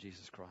follow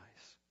Jesus Christ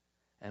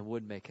and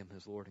would make him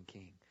his Lord and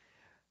King.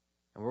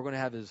 And we're going to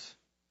have his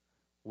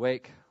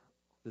wake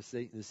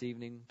this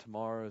evening.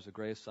 Tomorrow is a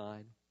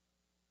graveside.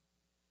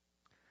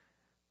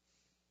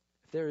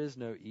 If there is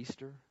no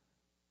Easter,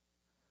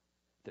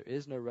 there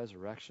is no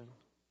resurrection,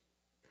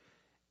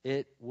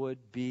 it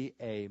would be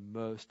a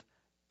most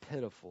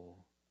pitiful,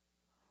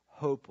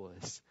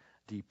 hopeless,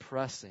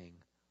 depressing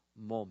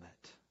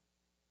moment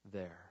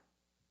there.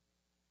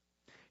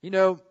 You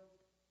know,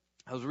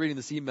 I was reading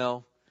this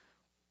email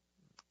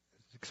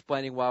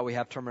explaining why we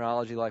have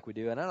terminology like we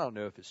do, and I don't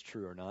know if it's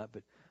true or not,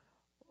 but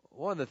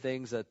one of the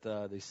things that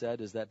they said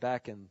is that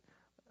back in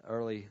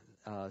early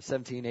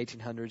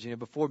 1800s,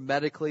 before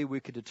medically we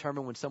could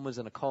determine when someone's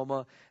in a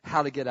coma,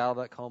 how to get out of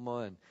that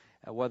coma,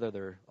 and whether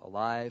they're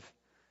alive.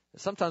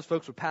 Sometimes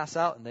folks would pass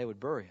out and they would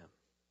bury him.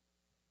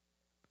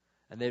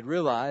 And they'd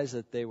realize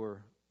that they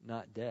were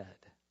not dead.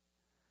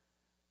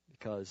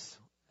 Because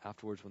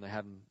afterwards, when they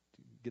have them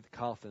get the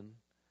coffin,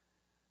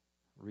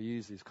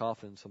 reuse these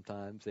coffins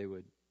sometimes, they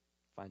would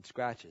find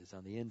scratches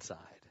on the inside.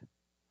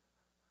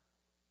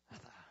 I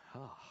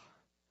thought,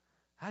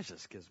 that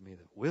just gives me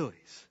the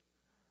willies.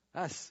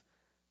 That's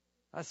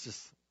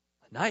just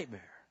a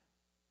nightmare.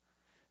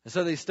 And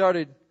so they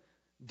started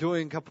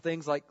doing a couple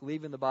things like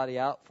leaving the body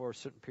out for a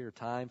certain period of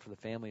time for the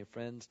family and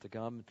friends to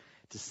come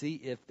to see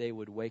if they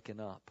would waken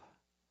up.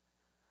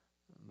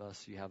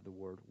 Thus you have the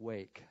word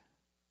wake.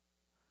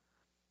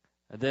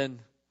 And then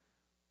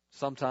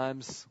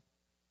sometimes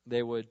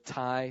they would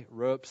tie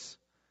ropes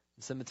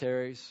in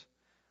cemeteries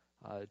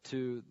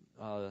to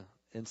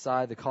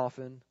inside the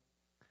coffin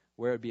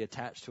where it would be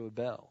attached to a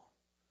bell,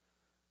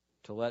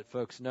 to let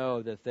folks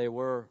know that if they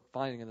were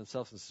finding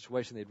themselves in a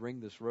situation, they'd ring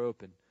this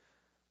rope and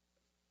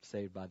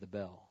saved by the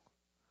bell.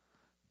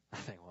 I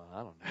think, well, I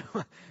don't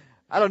know.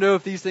 I don't know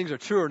if these things are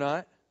true or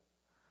not.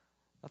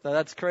 I thought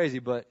that's crazy,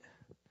 but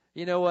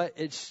you know what?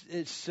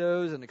 It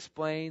shows and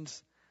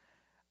explains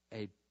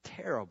a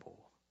terrible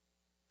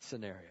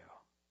scenario.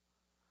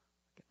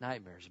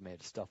 Nightmares made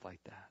of stuff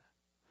like that.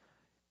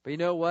 But you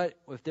know what?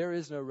 If there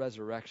is no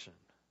resurrection,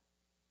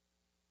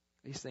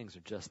 these things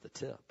are just the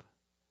tip.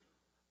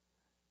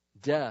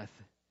 Death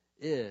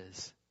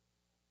is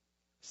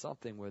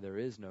something where there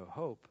is no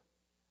hope.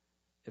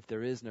 If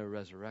there is no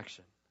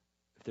resurrection,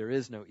 if there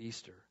is no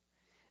Easter,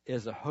 it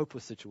is a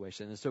hopeless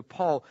situation. And so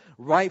Paul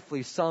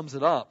rightfully sums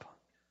it up.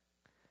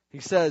 He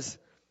says,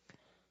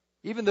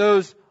 even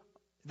those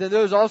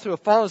also who have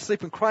fallen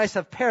asleep in Christ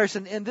have perished,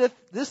 and in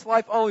this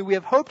life only we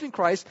have hoped in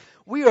Christ.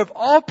 We are of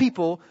all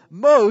people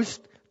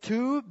most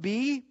to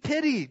be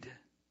pitied.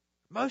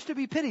 Most to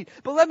be pitied.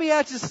 But let me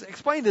just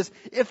explain this.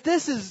 If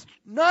this is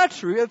not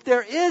true, if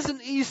there is an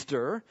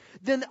Easter,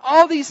 then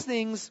all these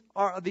things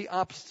are the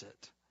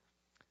opposite.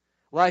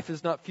 Life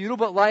is not futile,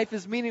 but life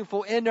is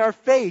meaningful in our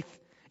faith,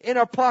 in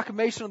our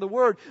proclamation of the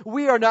Word.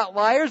 We are not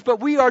liars,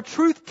 but we are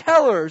truth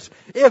tellers.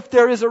 If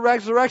there is a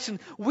resurrection,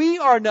 we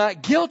are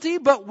not guilty,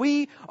 but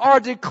we are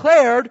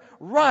declared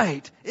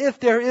right. If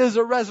there is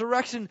a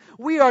resurrection,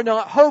 we are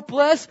not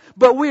hopeless,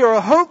 but we are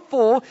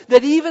hopeful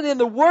that even in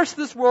the worst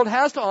this world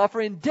has to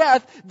offer, in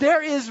death,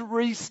 there is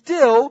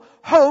still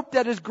hope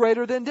that is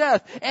greater than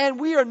death. And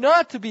we are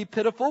not to be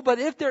pitiful, but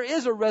if there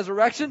is a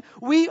resurrection,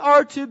 we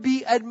are to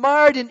be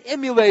admired and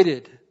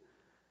emulated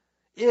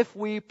if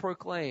we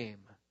proclaim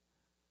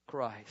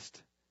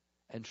Christ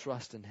and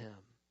trust in Him.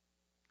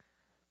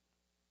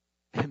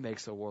 It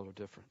makes a world of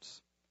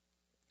difference.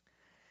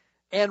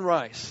 Anne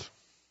Rice,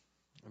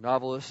 a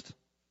novelist,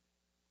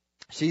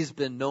 she's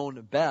been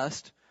known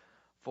best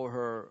for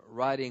her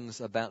writings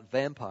about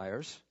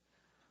vampires,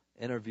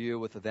 Interview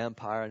with a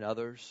Vampire and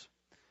others.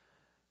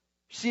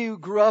 She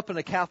grew up in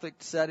a Catholic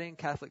setting,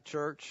 Catholic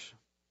church,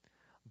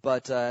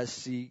 But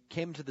as she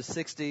came to the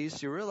 60s,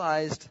 she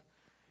realized,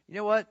 you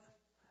know what?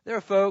 There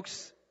are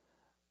folks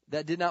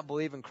that did not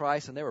believe in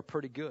Christ, and they were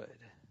pretty good.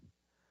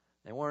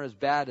 They weren't as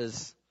bad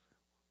as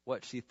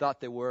what she thought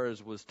they were,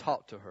 as was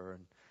taught to her,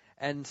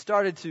 and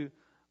started to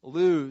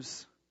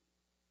lose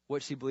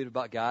what she believed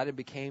about God and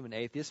became an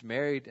atheist,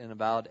 married an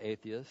avowed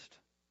atheist.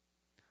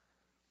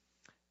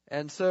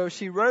 And so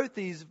she wrote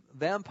these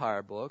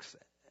vampire books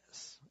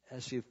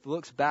as she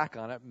looks back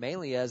on it,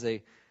 mainly as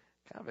a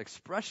kind of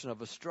expression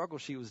of a struggle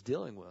she was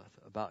dealing with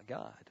about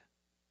God.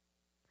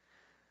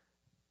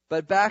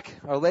 But back,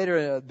 or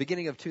later,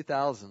 beginning of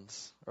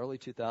 2000s, early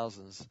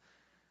 2000s,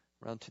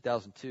 around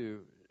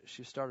 2002,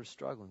 she started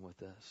struggling with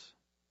this.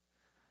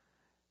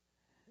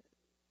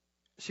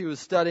 She was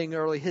studying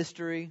early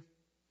history,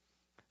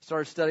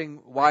 started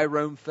studying why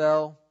Rome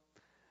fell,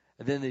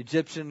 and then the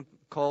Egyptian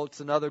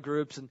cults and other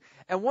groups.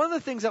 And one of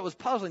the things that was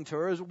puzzling to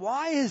her is,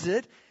 why is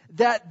it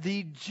that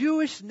the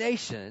Jewish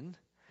nation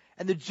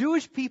and the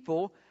Jewish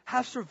people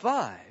have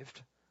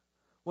survived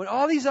when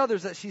all these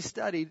others that she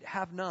studied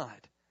have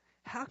not?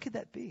 How could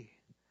that be?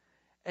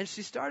 And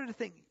she started to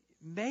think,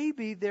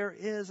 maybe there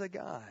is a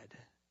God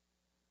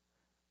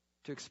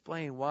to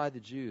explain why the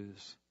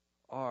Jews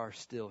are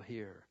still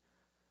here.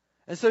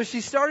 And so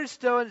she started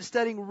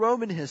studying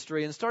Roman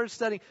history and started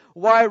studying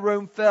why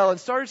Rome fell and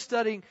started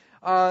studying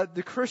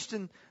the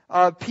Christian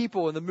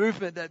people and the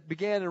movement that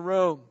began in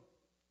Rome.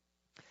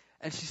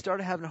 And she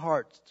started having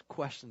heart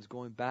questions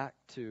going back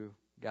to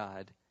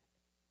God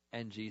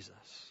and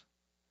Jesus.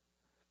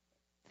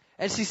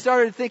 And she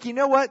started thinking, you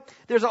know what?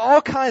 There's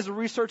all kinds of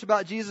research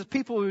about Jesus.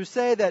 People who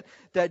say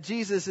that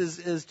Jesus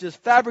is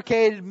just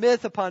fabricated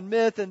myth upon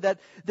myth, and that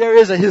there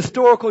is a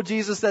historical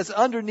Jesus that's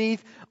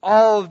underneath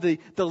all of the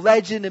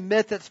legend and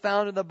myth that's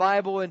found in the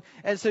Bible.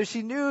 And so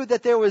she knew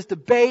that there was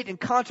debate and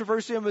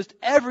controversy almost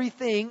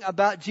everything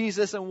about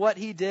Jesus and what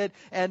he did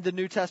and the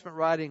New Testament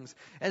writings.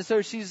 And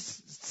so she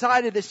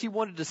decided that she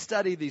wanted to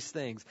study these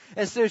things.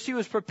 And so she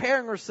was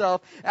preparing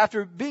herself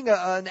after being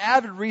an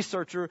avid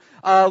researcher,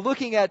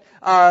 looking at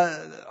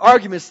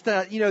arguments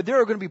that,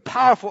 there are going to be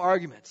powerful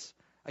arguments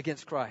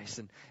against Christ.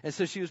 And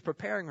so she was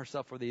preparing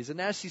herself for these.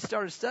 And as she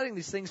started studying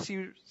these things,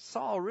 she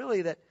saw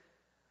really that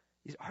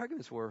these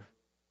arguments were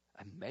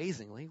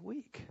amazingly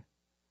weak.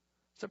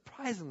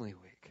 Surprisingly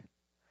weak.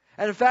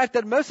 And in fact,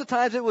 that most of the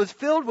times it was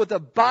filled with a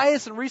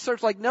bias and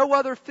research like no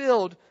other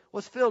field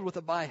was filled with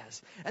a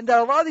bias. And that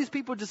a lot of these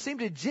people just seemed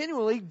to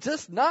genuinely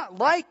just not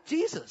like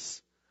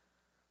Jesus.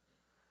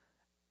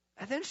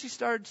 And then she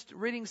started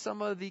reading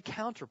some of the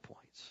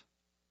counterpoints.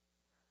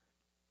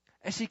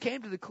 And she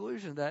came to the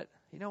conclusion that,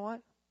 you know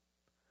what?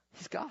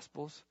 These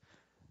Gospels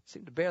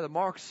seem to bear the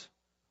marks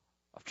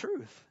of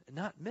truth and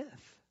not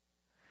myth.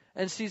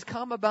 And she's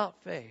come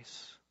about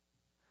face.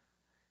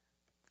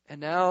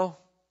 And now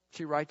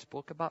she writes a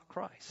book about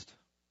Christ,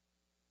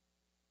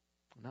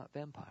 not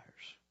vampires.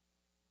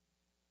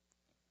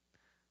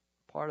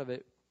 Part of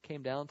it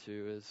came down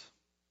to is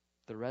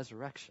the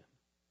resurrection.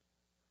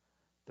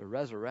 The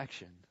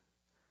resurrection,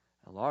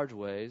 in large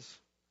ways,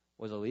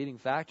 was a leading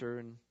factor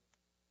in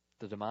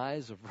the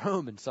demise of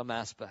Rome in some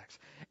aspects,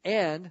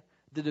 and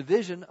the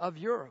division of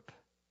Europe,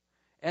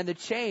 and the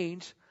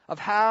change of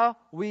how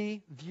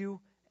we view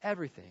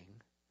everything,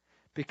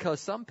 because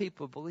some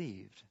people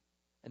believed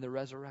in the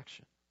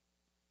resurrection.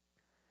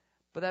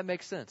 But that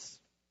makes sense.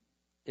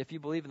 If you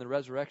believe in the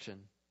resurrection,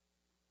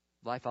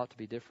 life ought to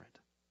be different.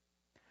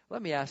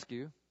 Let me ask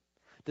you,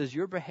 does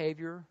your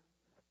behavior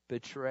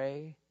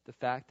betray the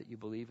fact that you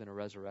believe in a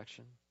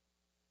resurrection?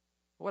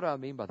 What do I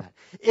mean by that?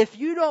 If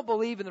you don't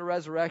believe in the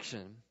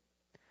resurrection,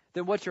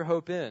 then what's your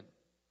hope in?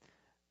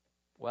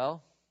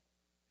 Well,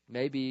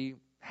 maybe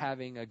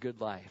having a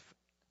good life,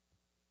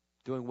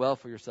 doing well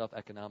for yourself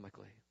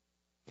economically.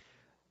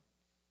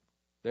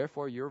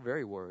 Therefore, you're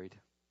very worried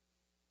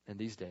in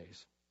these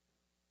days.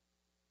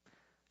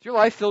 Is your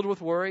life filled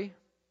with worry?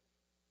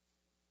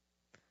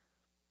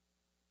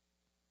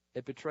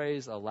 It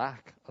betrays a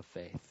lack of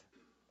faith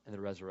in the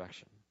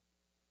resurrection.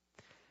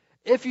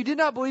 If you did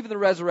not believe in the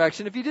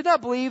resurrection, if you did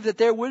not believe that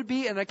there would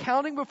be an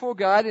accounting before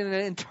God and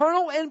an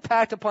internal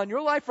impact upon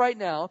your life right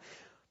now,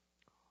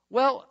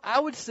 well, I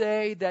would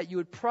say that you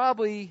would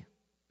probably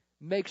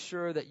make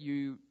sure that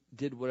you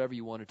did whatever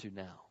you wanted to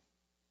now.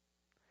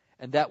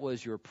 And that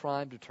was your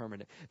prime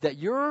determinant. That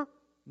your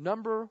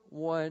number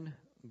one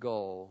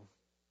goal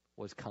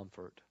was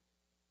comfort.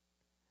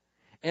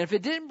 And if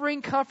it didn't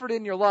bring comfort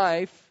in your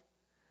life,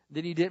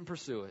 then you didn't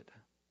pursue it.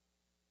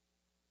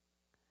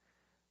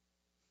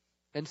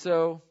 And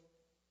so,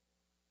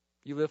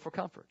 you live for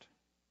comfort.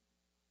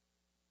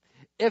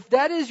 If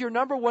that is your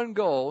number one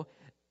goal,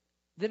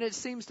 then it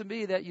seems to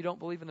me that you don't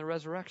believe in the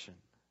resurrection.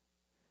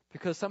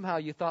 Because somehow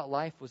you thought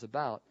life was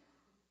about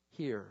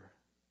here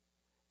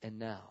and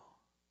now.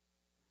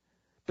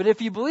 But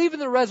if you believe in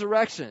the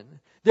resurrection,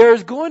 there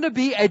is going to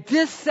be a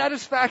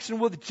dissatisfaction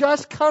with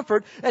just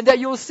comfort, and that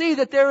you'll see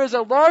that there is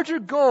a larger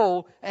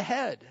goal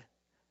ahead.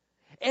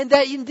 And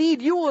that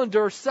indeed you will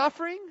endure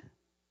suffering,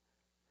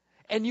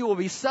 and you will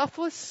be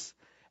selfless,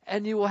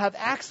 and you will have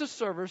acts of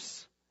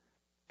service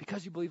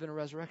because you believe in a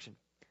resurrection.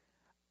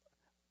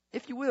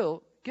 If you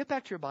will, get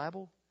back to your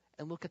Bible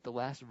and look at the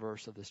last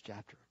verse of this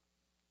chapter.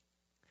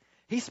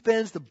 He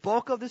spends the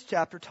bulk of this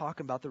chapter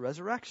talking about the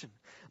resurrection.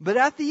 But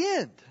at the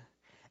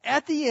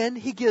end,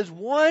 he gives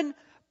one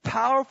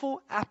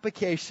powerful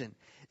application.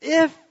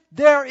 If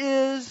there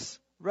is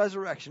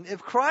resurrection,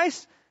 if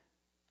Christ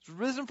is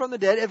risen from the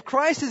dead, if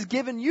Christ has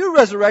given you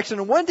resurrection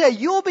and one day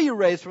you'll be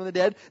raised from the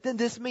dead, then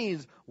this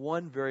means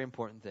one very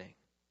important thing.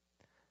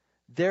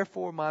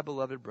 Therefore, my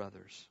beloved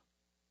brothers,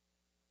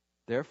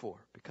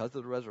 because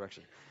of the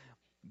resurrection,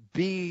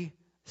 be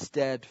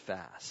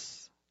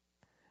steadfast,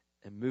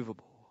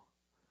 immovable,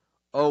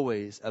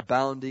 always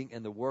abounding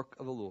in the work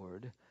of the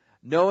Lord,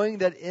 knowing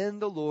that in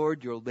the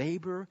Lord your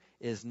labor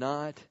is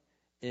not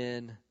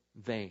in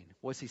vain.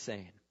 What's he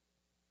saying?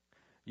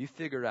 You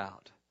figure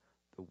out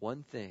the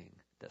one thing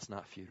that's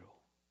not futile.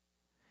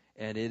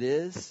 And it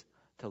is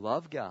to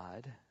love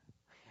God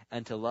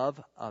and to love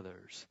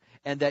others.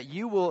 And that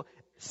you will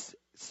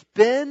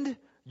spend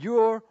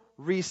your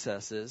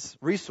resources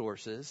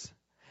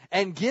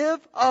and give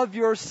of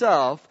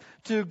yourself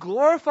to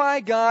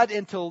glorify God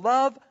and to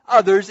love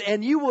others,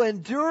 and you will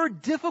endure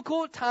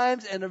difficult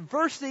times and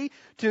adversity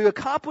to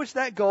accomplish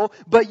that goal,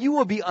 but you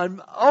will be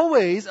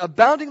always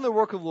abounding in the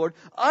work of the Lord,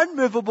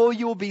 unmovable.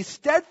 You will be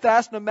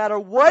steadfast no matter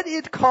what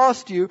it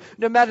costs you,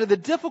 no matter the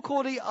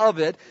difficulty of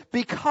it,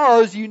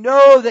 because you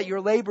know that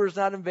your labor is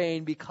not in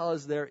vain,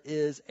 because there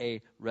is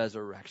a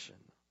resurrection.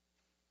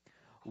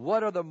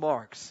 What are the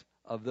marks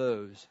of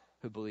those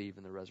who believe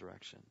in the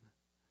resurrection?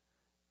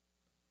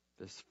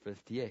 Verse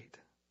 58.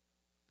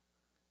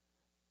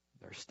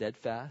 They're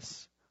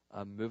steadfast,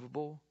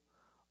 unmovable,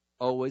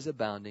 always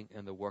abounding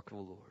in the work of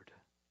the Lord.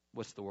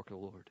 What's the work of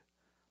the Lord?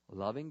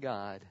 Loving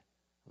God,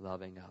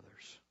 loving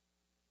others.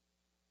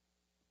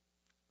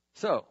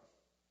 So,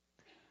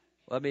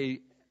 let me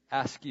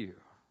ask you,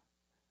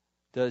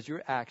 does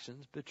your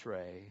actions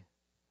betray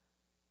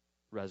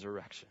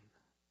resurrection?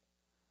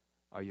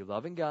 Are you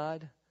loving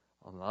God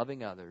or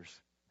loving others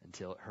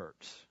until it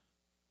hurts?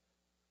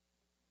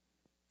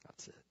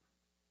 That's it.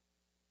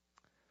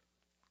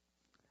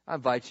 I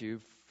invite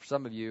you, for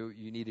some of you,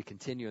 you need to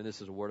continue, and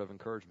this is a word of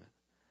encouragement.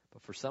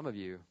 But for some of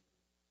you,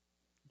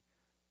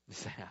 you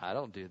say, I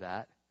don't do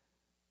that.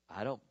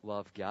 I don't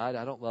love God.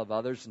 I don't love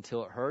others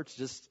until it hurts,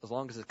 just as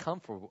long as it's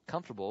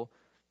comfortable.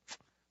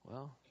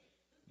 Well,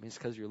 it means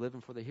because you're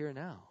living for the here and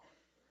now.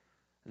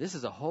 This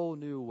is a whole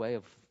new way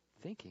of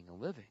thinking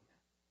and living.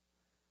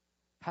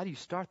 How do you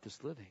start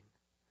this living?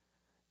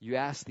 You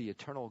ask the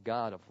eternal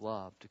God of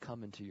love to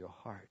come into your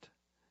heart.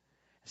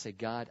 Say,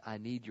 God, I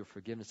need your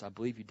forgiveness. I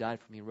believe you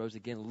died for me and rose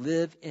again.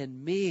 Live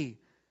in me.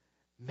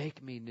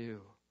 Make me new.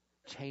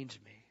 Change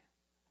me.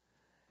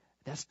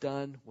 That's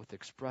done with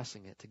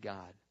expressing it to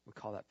God. We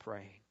call that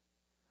praying.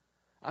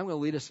 I'm going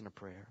to lead us in a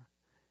prayer.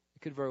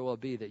 It could very well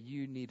be that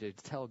you need to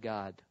tell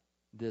God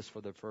this for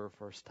the very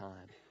first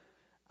time.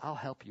 I'll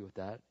help you with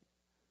that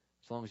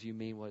as long as you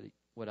mean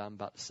what I'm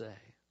about to say.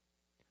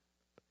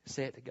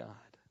 Say it to God.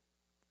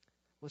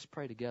 Let's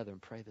pray together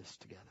and pray this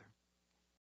together.